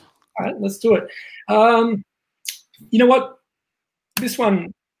minutes. All right, let's do it. You know what? This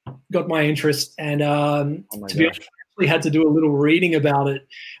one got my interest, and to be honest, I actually had to do a little reading about it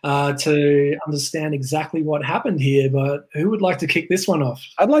to understand exactly what happened here. But who would like to kick this one off?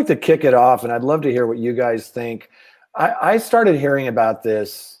 I'd like to kick it off, and I'd love to hear what you guys think. I started hearing about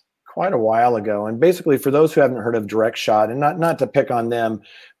this quite a while ago, and basically, for those who haven't heard of Direct Shot, and not to pick on them,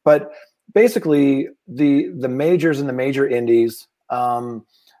 but basically the majors and the major indies,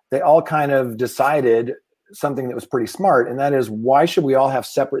 they all kind of decided something that was pretty smart, and that is, why should we all have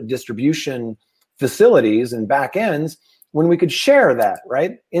separate distribution facilities and back ends when we could share that,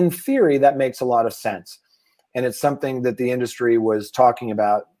 right? In theory, that makes a lot of sense, and it's something that the industry was talking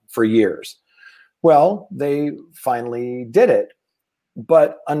about for years. Well, they finally did it,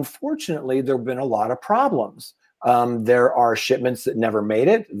 but unfortunately, there have been a lot of problems. There are shipments that never made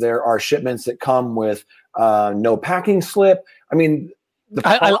it. There are shipments that come with no packing slip. I mean,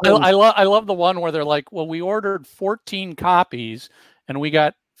 I love the one where they're like, well, we ordered 14 copies and we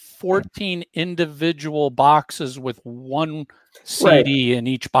got 14 individual boxes with one CD in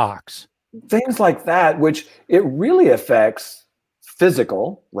each box. Things like that, which it really affects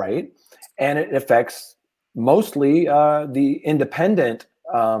physical, right? And it affects mostly the independent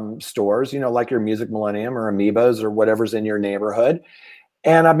stores, like your Music Millennium or Amoebas or whatever's in your neighborhood.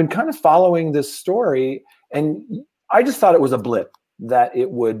 And I've been kind of following this story, and I just thought it was a blip, that it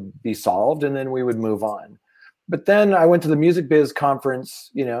would be solved and then we would move on. But then I went to the Music Biz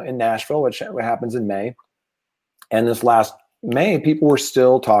conference, in Nashville, which happens in May. And this last May, people were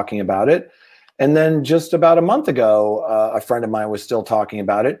still talking about it. And then just about a month ago, a friend of mine was still talking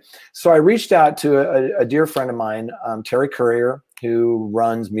about it. So I reached out to a dear friend of mine, Terry Courier, who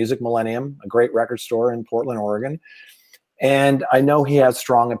runs Music Millennium, a great record store in Portland, Oregon. And I know he has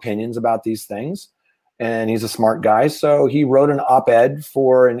strong opinions about these things. And he's a smart guy. So he wrote an op-ed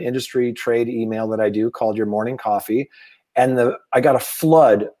for an industry trade email that I do called Your Morning Coffee. And I got a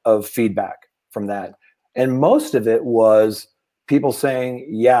flood of feedback from that. And most of it was people saying,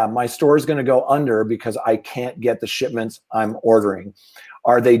 yeah, my store is going to go under because I can't get the shipments I'm ordering.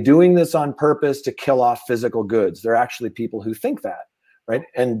 Are they doing this on purpose to kill off physical goods? There are actually people who think that, right?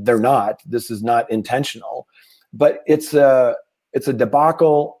 And they're not. This is not intentional. But it's a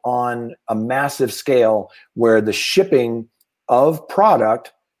debacle on a massive scale where the shipping of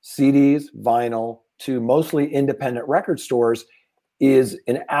product, CDs, vinyl, to mostly independent record stores is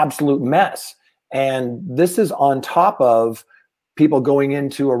an absolute mess. And this is on top of people going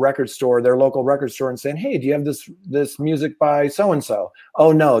into a record store, their local record store, and saying, hey, do you have this music by so-and-so?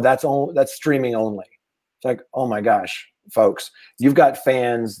 Oh, no, that's streaming only. It's like, oh my gosh, folks, you've got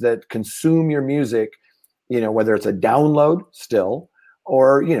fans that consume your music, whether it's a download still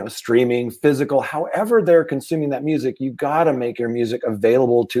or, streaming, physical, however they're consuming that music, you got to make your music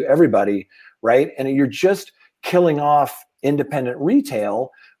available to everybody, right? And you're just killing off independent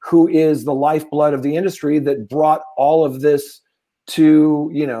retail, who is the lifeblood of the industry that brought all of this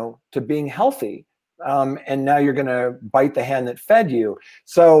to being healthy. And now you're going to bite the hand that fed you.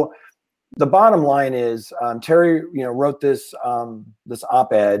 So the bottom line is, Terry, wrote this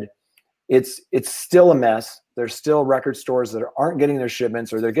op-ed. It's still a mess. There's still record stores that aren't getting their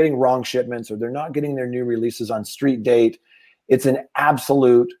shipments, or they're getting wrong shipments, or they're not getting their new releases on street date. It's an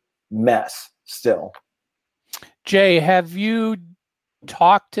absolute mess still. Jay, have you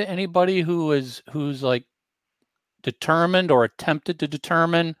talked to anybody who's like determined or attempted to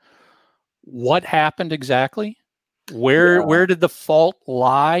determine what happened exactly? Where did the fault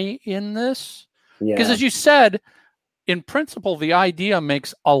lie in this? Because as you said, in principle, the idea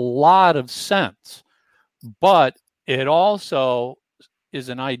makes a lot of sense, but it also is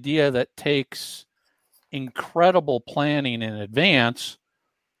an idea that takes incredible planning in advance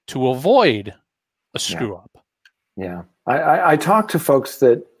to avoid a screw up. Yeah. I talk to folks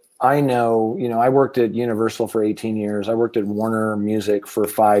that I know, I worked at Universal for 18 years. I worked at Warner Music for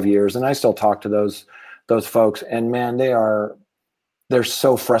 5 years, and I still talk to those folks. And man, they're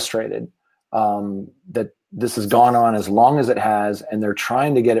so frustrated that this has gone on as long as it has, and they're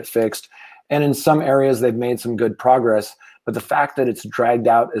trying to get it fixed. And in some areas, they've made some good progress. But the fact that it's dragged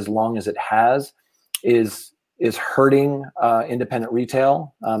out as long as it has is hurting independent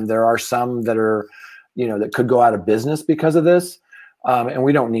retail. There are some that are, that could go out of business because of this. And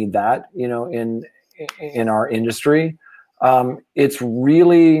we don't need that, in our industry. It's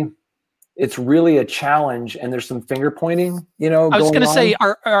really a challenge, and there's some finger pointing, I was going to say,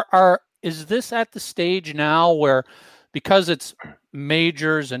 is this at the stage now where, because it's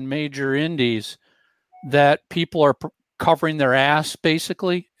majors and major indies, that people are covering their ass,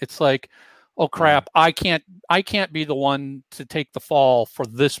 basically? It's like, oh crap, I can't be the one to take the fall for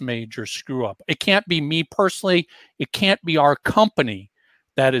this major screw up. It can't be me personally. It can't be our company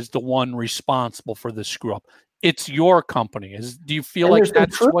that is the one responsible for this screw up. It's your company. Do you feel like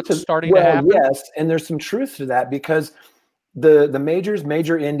that's what's starting to happen? Yes, and there's some truth to that, because the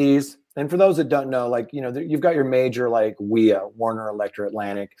major indies, and for those that don't know, like, you've got your major like WEA, Warner Electro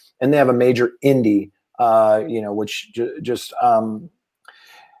Atlantic, and they have a major indie, which just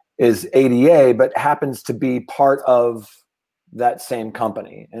is ADA, but happens to be part of that same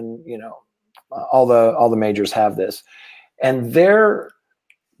company. And, all the majors have this, and they're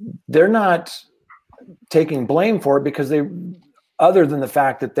not taking blame for it, because other than the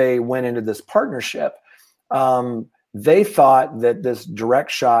fact that they went into this partnership, they thought that this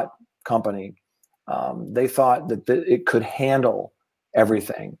direct shot company, they thought that it could handle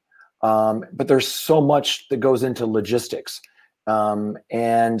everything. But there's so much that goes into logistics.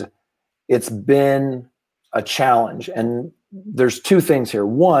 And it's been a challenge. And there's two things here.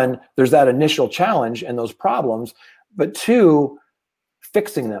 One, there's that initial challenge and those problems, but two,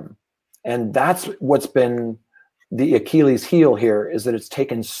 fixing them. And that's what's been the Achilles heel here, is that it's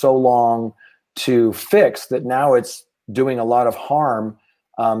taken so long to fix that now it's doing a lot of harm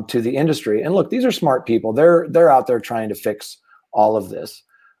to the industry. And look, these are smart people. They're out there trying to fix all of this.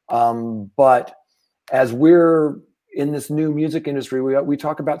 But as we're in this new music industry, we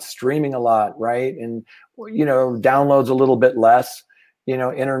talk about streaming a lot, right? And, downloads a little bit less.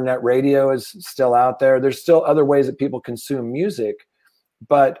 Internet radio is still out there. There's still other ways that people consume music.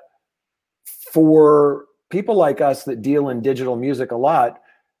 But for people like us that deal in digital music a lot,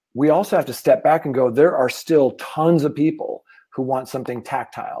 we also have to step back and go, there are still tons of people who want something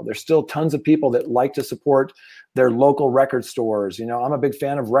tactile. There's still tons of people that like to support their local record stores. I'm a big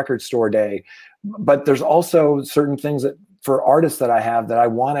fan of Record Store Day, but there's also certain things that for artists that I have, that I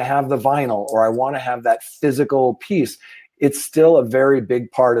want to have the vinyl, or I want to have that physical piece. It's still a very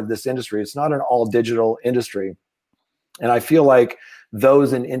big part of this industry. It's not an all digital industry. And I feel like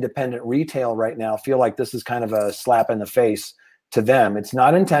those in independent retail right now feel like this is kind of a slap in the face to them. It's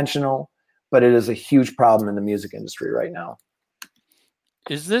not intentional, but it is a huge problem in the music industry right now.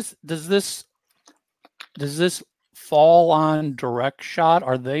 Does this fall on Direct Shot?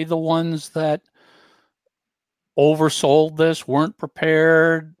 Are they the ones that oversold this, weren't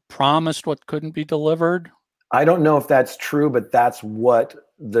prepared, promised what couldn't be delivered? I don't know if that's true, but that's what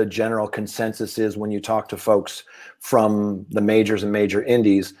the general consensus is when you talk to folks from the majors and major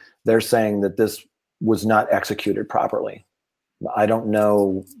indies. They're saying that this was not executed properly. I don't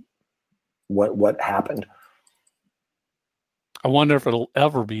know what happened. I wonder if it'll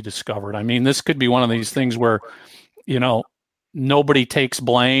ever be discovered. I mean, this could be one of these things where, nobody takes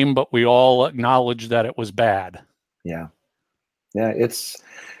blame, but we all acknowledge that it was bad. Yeah. Yeah.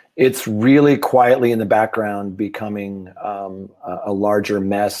 It's really quietly in the background becoming a larger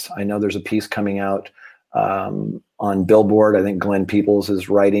mess. I know there's a piece coming out on Billboard. I think Glenn Peoples is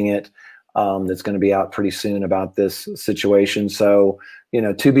writing it. That's going to be out pretty soon about this situation. So,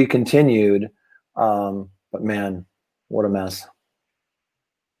 to be continued. But man, what a mess.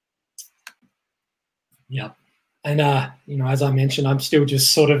 Yeah. And, as I mentioned, I'm still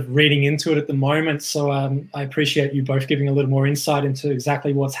just sort of reading into it at the moment. So I appreciate you both giving a little more insight into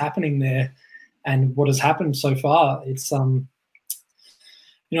exactly what's happening there and what has happened so far. It's,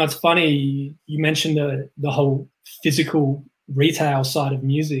 it's funny. You mentioned the whole physical retail side of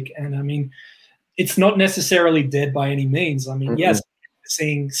music. And I mean, it's not necessarily dead by any means. I mean, yes,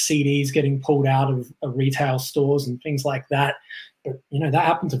 seeing CDs getting pulled out of retail stores and things like that. But, that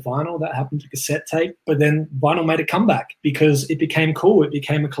happened to vinyl, that happened to cassette tape, but then vinyl made a comeback because it became cool. It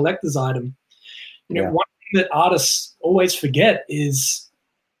became a collector's item. One thing that artists always forget is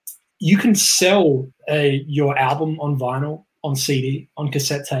you can sell your album on vinyl, on CD, on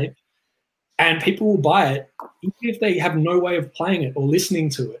cassette tape, and people will buy it even if they have no way of playing it or listening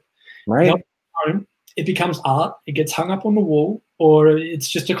to it. Right. It becomes art. It gets hung up on the wall, or it's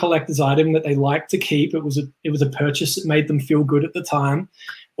just a collector's item that they like to keep. It was a purchase that made them feel good at the time,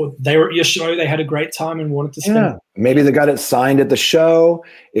 or they were at your show, they had a great time and wanted to spend. Yeah. Maybe they got it signed at the show.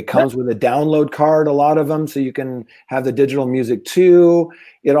 It comes with a download card, a lot of them, so you can have the digital music too.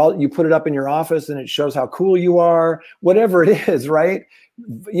 You put it up in your office and it shows how cool you are, whatever it is, right?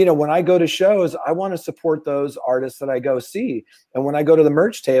 When I go to shows, I want to support those artists that I go see. And when I go to the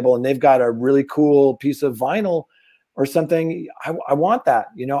merch table and they've got a really cool piece of vinyl or something, I want that.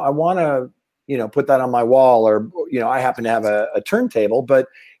 I want to, put that on my wall, or, I happen to have a turntable, but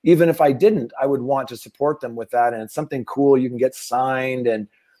even if I didn't, I would want to support them with that. And it's something cool you can get signed. And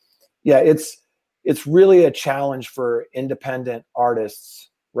yeah, it's really a challenge for independent artists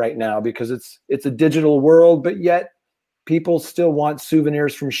right now, because it's a digital world, but yet people still want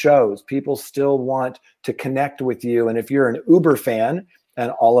souvenirs from shows. People still want to connect with you. And if you're an Uber fan, and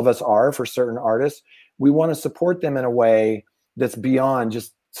all of us are for certain artists, we want to support them in a way that's beyond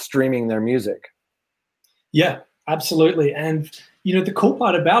just streaming their music. Yeah, absolutely. And, the cool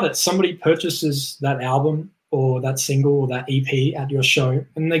part about it, somebody purchases that album or that single or that EP at your show,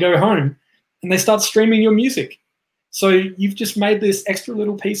 and they go home and they start streaming your music. So you've just made this extra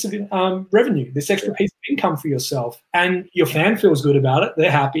little piece of revenue, this extra piece of income for yourself, and your fan feels good about it.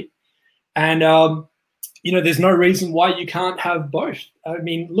 They're happy. And, there's no reason why you can't have both. I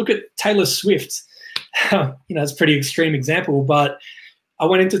mean, look at Taylor Swift. It's a pretty extreme example, but I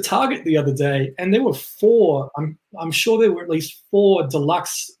went into Target the other day and there were I'm sure there were at least 4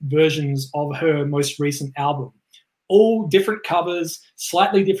 deluxe versions of her most recent album, all different covers,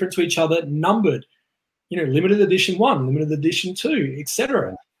 slightly different to each other, numbered. Limited edition 1, limited edition 2,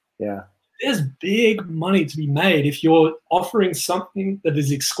 etc. Yeah. There's big money to be made if you're offering something that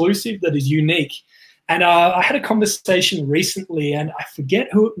is exclusive, that is unique. And I had a conversation recently, and I forget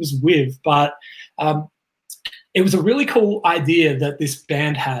who it was with, but it was a really cool idea that this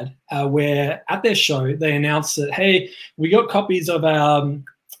band had, where at their show they announced that, hey, we got copies of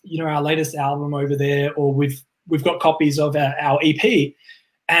our latest album over there, or we've got copies of our EP.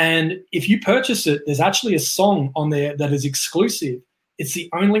 And if you purchase it, there's actually a song on there that is exclusive. It's the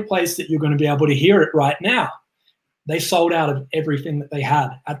only place that you're going to be able to hear it right now. They sold out of everything that they had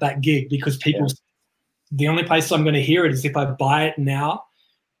at that gig because the only place I'm going to hear it is if I buy it now.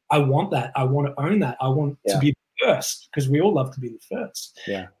 I want that. I want to own that. I want to be the first, because we all love to be the first.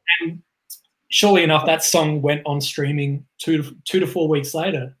 Yeah. And surely enough, that song went on streaming 2 to 4 weeks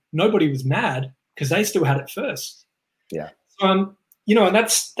later. Nobody was mad because they still had it first. Yeah. So, and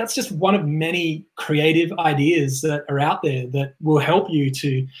that's just one of many creative ideas that are out there that will help you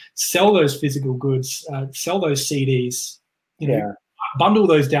to sell those physical goods, sell those CDs, bundle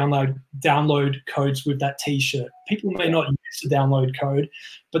those download codes with that T-shirt. People may not use the download code,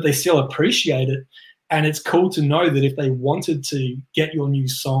 but they still appreciate it. And it's cool to know that if they wanted to get your new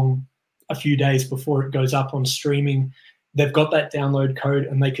song a few days before it goes up on streaming, they've got that download code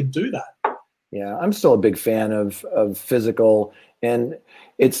and they could do that. Yeah, I'm still a big fan of physical, and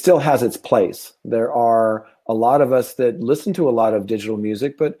it still has its place. There are a lot of us that listen to a lot of digital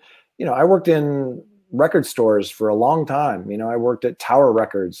music, but, I worked in record stores for a long time. I worked at Tower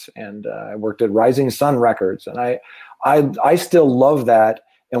Records, and I worked at Rising Sun Records, and I still love that.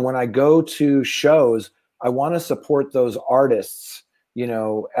 And when I go to shows, I want to support those artists,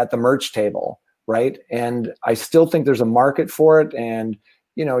 at the merch table, right? And I still think there's a market for it. And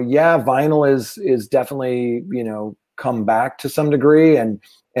vinyl is definitely, come back to some degree, and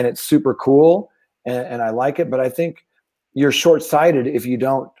it's super cool, and I like it. But I think you're short-sighted if you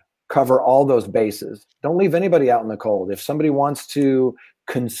don't cover all those bases. Don't leave anybody out in the cold. If somebody wants to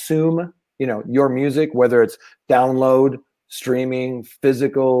consume, your music, whether it's download, streaming,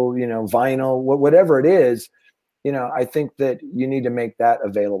 physical, vinyl, whatever it is, I think that you need to make that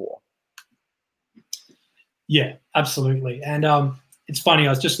available. Yeah, absolutely. And it's funny, I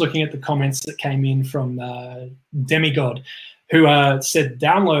was just looking at the comments that came in from Demigod, who said,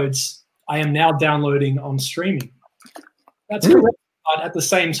 downloads, I am now downloading on streaming. That's correct. But at the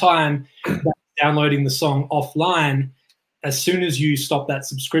same time, downloading the song offline, as soon as you stop that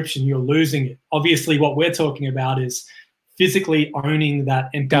subscription, you're losing it. Obviously, what we're talking about is physically owning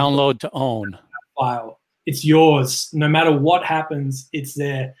that MP3 download to own file. It's yours. No matter what happens, it's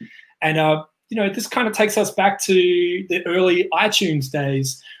there. And this kind of takes us back to the early iTunes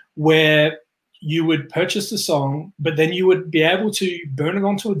days, where you would purchase the song, but then you would be able to burn it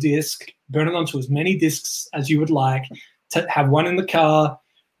onto a disc, burn it onto as many discs as you would like, to have one in the car,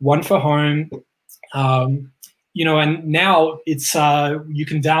 one for home. And now it's you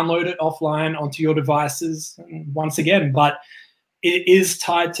can download it offline onto your devices once again, but it is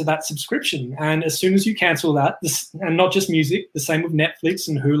tied to that subscription. And as soon as you cancel that, and not just music, the same with Netflix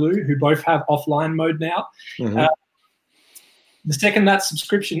and Hulu, who both have offline mode now. Mm-hmm. The second that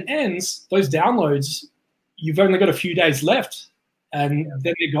subscription ends, those downloads, you've only got a few days left, and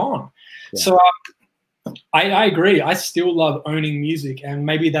then they're gone. Yeah. So I agree. I still love owning music, and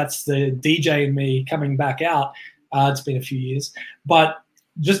maybe that's the DJ in me coming back out. It's been a few years. But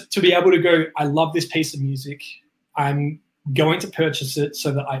just to be able to go, I love this piece of music. I'm going to purchase it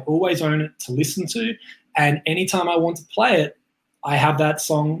so that I always own it to listen to, and anytime I want to play it, I have that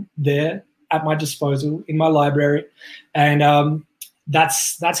song there at my disposal in my library. And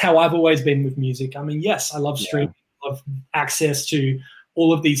that's how I've always been with music. I mean, yes, I love streaming, I love access to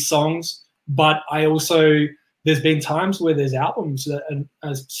all of these songs, but I also, there's been times where there's albums that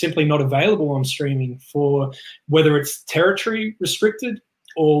are simply not available on streaming, for whether it's territory restricted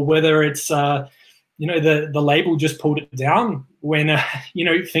or whether it's the label just pulled it down when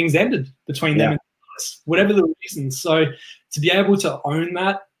things ended between them and us, whatever the reason. So to be able to own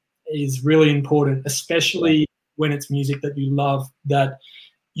that is really important, especially when it's music that you love, that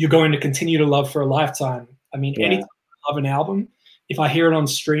you're going to continue to love for a lifetime. I mean, anytime I love an album, if I hear it on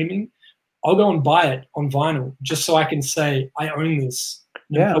streaming, I'll go and buy it on vinyl just so I can say, I own this.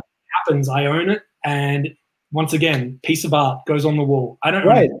 No what happens, I own it. And once again, piece of art goes on the wall. I don't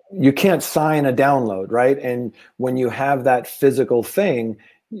know. You can't sign a download, right? And when you have that physical thing,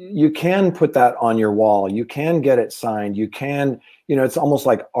 you can put that on your wall. You can get it signed. You can, it's almost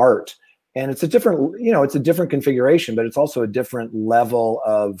like art. And it's a different configuration, but it's also a different level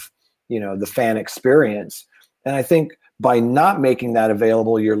of, the fan experience. And I think by not making that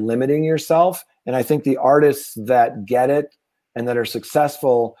available, you're limiting yourself. And I think the artists that get it and that are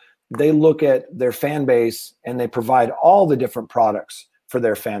successful, they look at their fan base and they provide all the different products for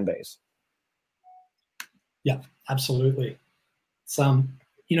their fan base. Yeah, absolutely.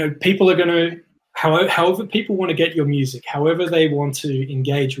 People are going to, however people want to get your music, however they want to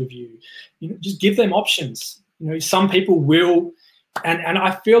engage with you, just give them options. Some people will, and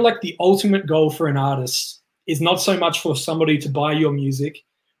I feel like the ultimate goal for an artist is not so much for somebody to buy your music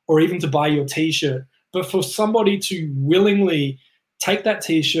or even to buy your t-shirt, but for somebody to willingly take that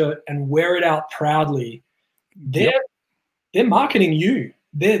t-shirt and wear it out proudly. They're marketing you.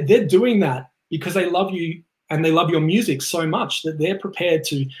 They're doing that because they love you and they love your music so much that they're prepared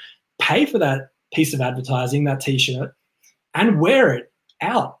to pay for that piece of advertising, that t-shirt, and wear it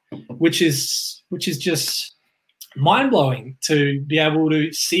out, which is just mind-blowing to be able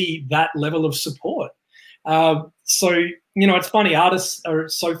to see that level of support. It's funny, artists are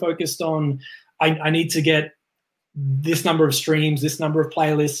so focused on, I need to get this number of streams, this number of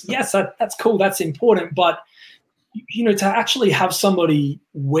playlists. Yes, that's cool, that's important, but to actually have somebody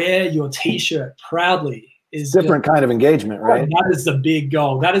wear your t-shirt proudly is different kind of engagement, right? That is the big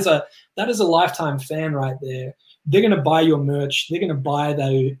goal. That is a lifetime fan right there. They're going to buy your merch. They're going to buy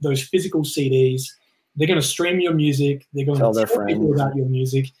those physical CDs. They're going to stream your music. They're going to tell people about your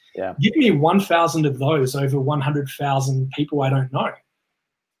music. Yeah. Give me 1,000 of those over 100,000 people I don't know.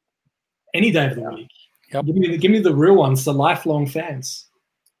 Any day of the week. Yep. Give me the real ones, the lifelong fans.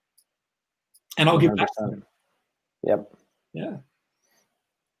 And I'll 100%. Give back to them. Yep. Yeah.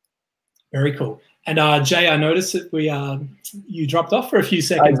 Very cool. And Jay, I noticed that you dropped off for a few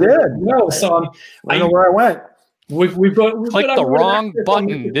seconds. I did. No, so I don't know where I went. We've clicked the wrong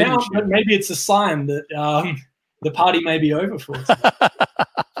button, didn't you? But maybe it's a sign that the party may be over for us.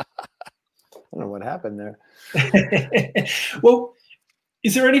 I don't know what happened there. Well,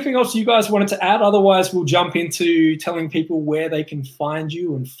 is there anything else you guys wanted to add? Otherwise, we'll jump into telling people where they can find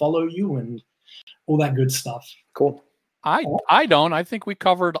you and follow you and all that good stuff. Cool. I don't. I think we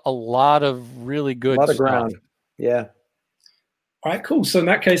covered a lot of really good stuff. A lot of ground. Yeah. All right, cool. So in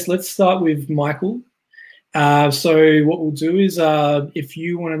that case, let's start with Michael. So what we'll do is if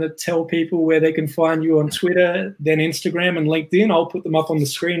you wanted to tell people where they can find you on Twitter, then Instagram and LinkedIn, I'll put them up on the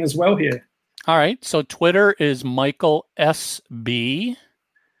screen as well here. All right. So Twitter is Michael SB.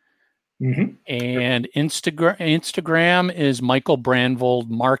 Mm-hmm. And Instagram is Michael Brandvold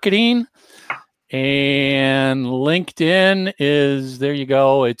Marketing. And LinkedIn is, there you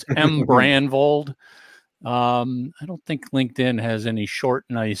go, it's M Brandvold. I don't think LinkedIn has any short,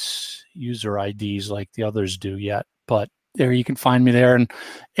 nice user IDs like the others do yet, but there you can find me there.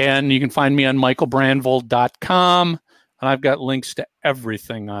 And you can find me on michaelbrandvold.com. And I've got links to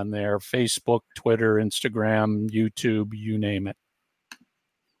everything on there: Facebook, Twitter, Instagram, YouTube, you name it.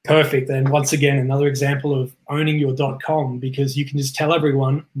 Perfect. And once again, another example of owning your .com, because you can just tell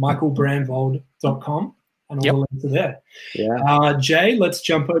everyone michaelbrandvold.com and all the links are there. Yeah. Jay, let's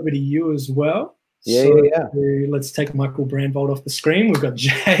jump over to you as well. Yeah. Let's take Michael Brandvold off the screen. We've got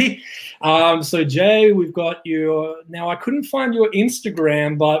Jay. So Jay, we've got your, now I couldn't find your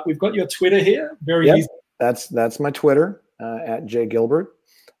Instagram, but we've got your Twitter here. Very easy. That's my Twitter, at Jay Gilbert.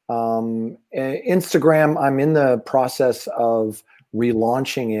 Instagram, I'm in the process of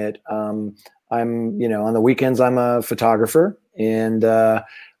relaunching it. I'm, on the weekends, I'm a photographer, and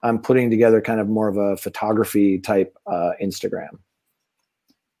I'm putting together kind of more of a photography type Instagram.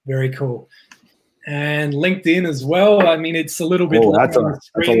 Very cool. And LinkedIn as well. I mean, it's a little bit that's a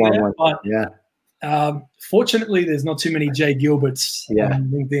long one. But yeah. Fortunately, there's not too many Jay Gilberts on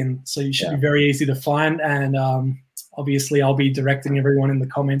LinkedIn, so you should be very easy to find. And obviously, I'll be directing everyone in the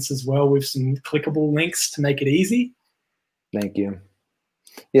comments as well with some clickable links to make it easy. Thank you.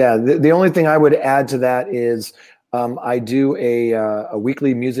 Yeah, the only thing I would add to that is I do a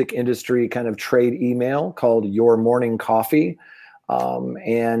weekly music industry kind of trade email called Your Morning Coffee,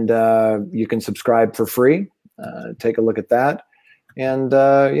 and you can subscribe for free. Take a look at that. And,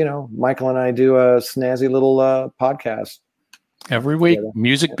 Michael and I do a snazzy little podcast. Every week,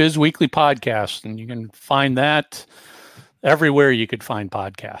 Music Biz Weekly Podcast, and you can find that everywhere you could find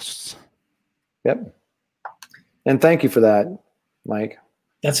podcasts. Yep. And thank you for that, Mike.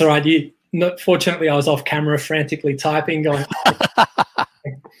 That's all right. Fortunately, I was off camera frantically typing, going,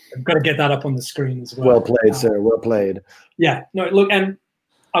 I've got to get that up on the screen as well. Well played, sir. Well played. Yeah. No, look, and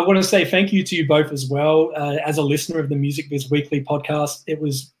I want to say thank you to you both as well. As a listener of the Music Biz Weekly podcast, it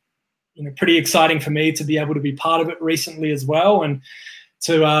was pretty exciting for me to be able to be part of it recently as well. And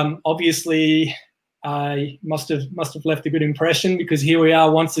to obviously I must have left a good impression, because here we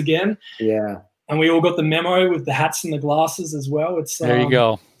are once again. Yeah. And we all got the memo with the hats and the glasses as well. It's there you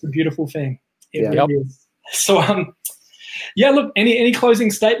go. It's a beautiful thing. It really is. So look, any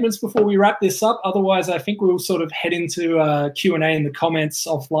closing statements before we wrap this up? Otherwise, I think we'll sort of head into Q&A in the comments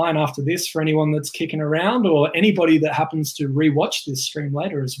offline after this for anyone that's kicking around, or anybody that happens to rewatch this stream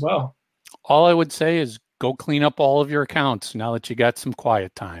later as well. All I would say is go clean up all of your accounts now that you got some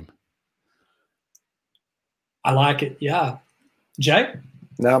quiet time. I like it. Yeah. Jay?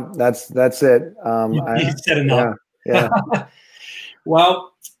 No, that's it. You said enough. Yeah.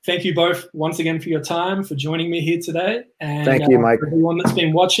 Well, thank you both once again for your time, for joining me here today. And thank you, Mike. For everyone that's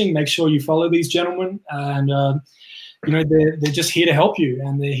been watching, make sure you follow these gentlemen. And, they're just here to help you,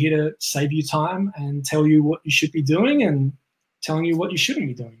 and they're here to save you time and tell you what you should be doing and telling you what you shouldn't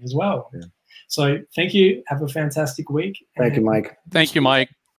be doing as well. Yeah. So thank you. Have a fantastic week. Thank you, Mike. Thank you, Mike.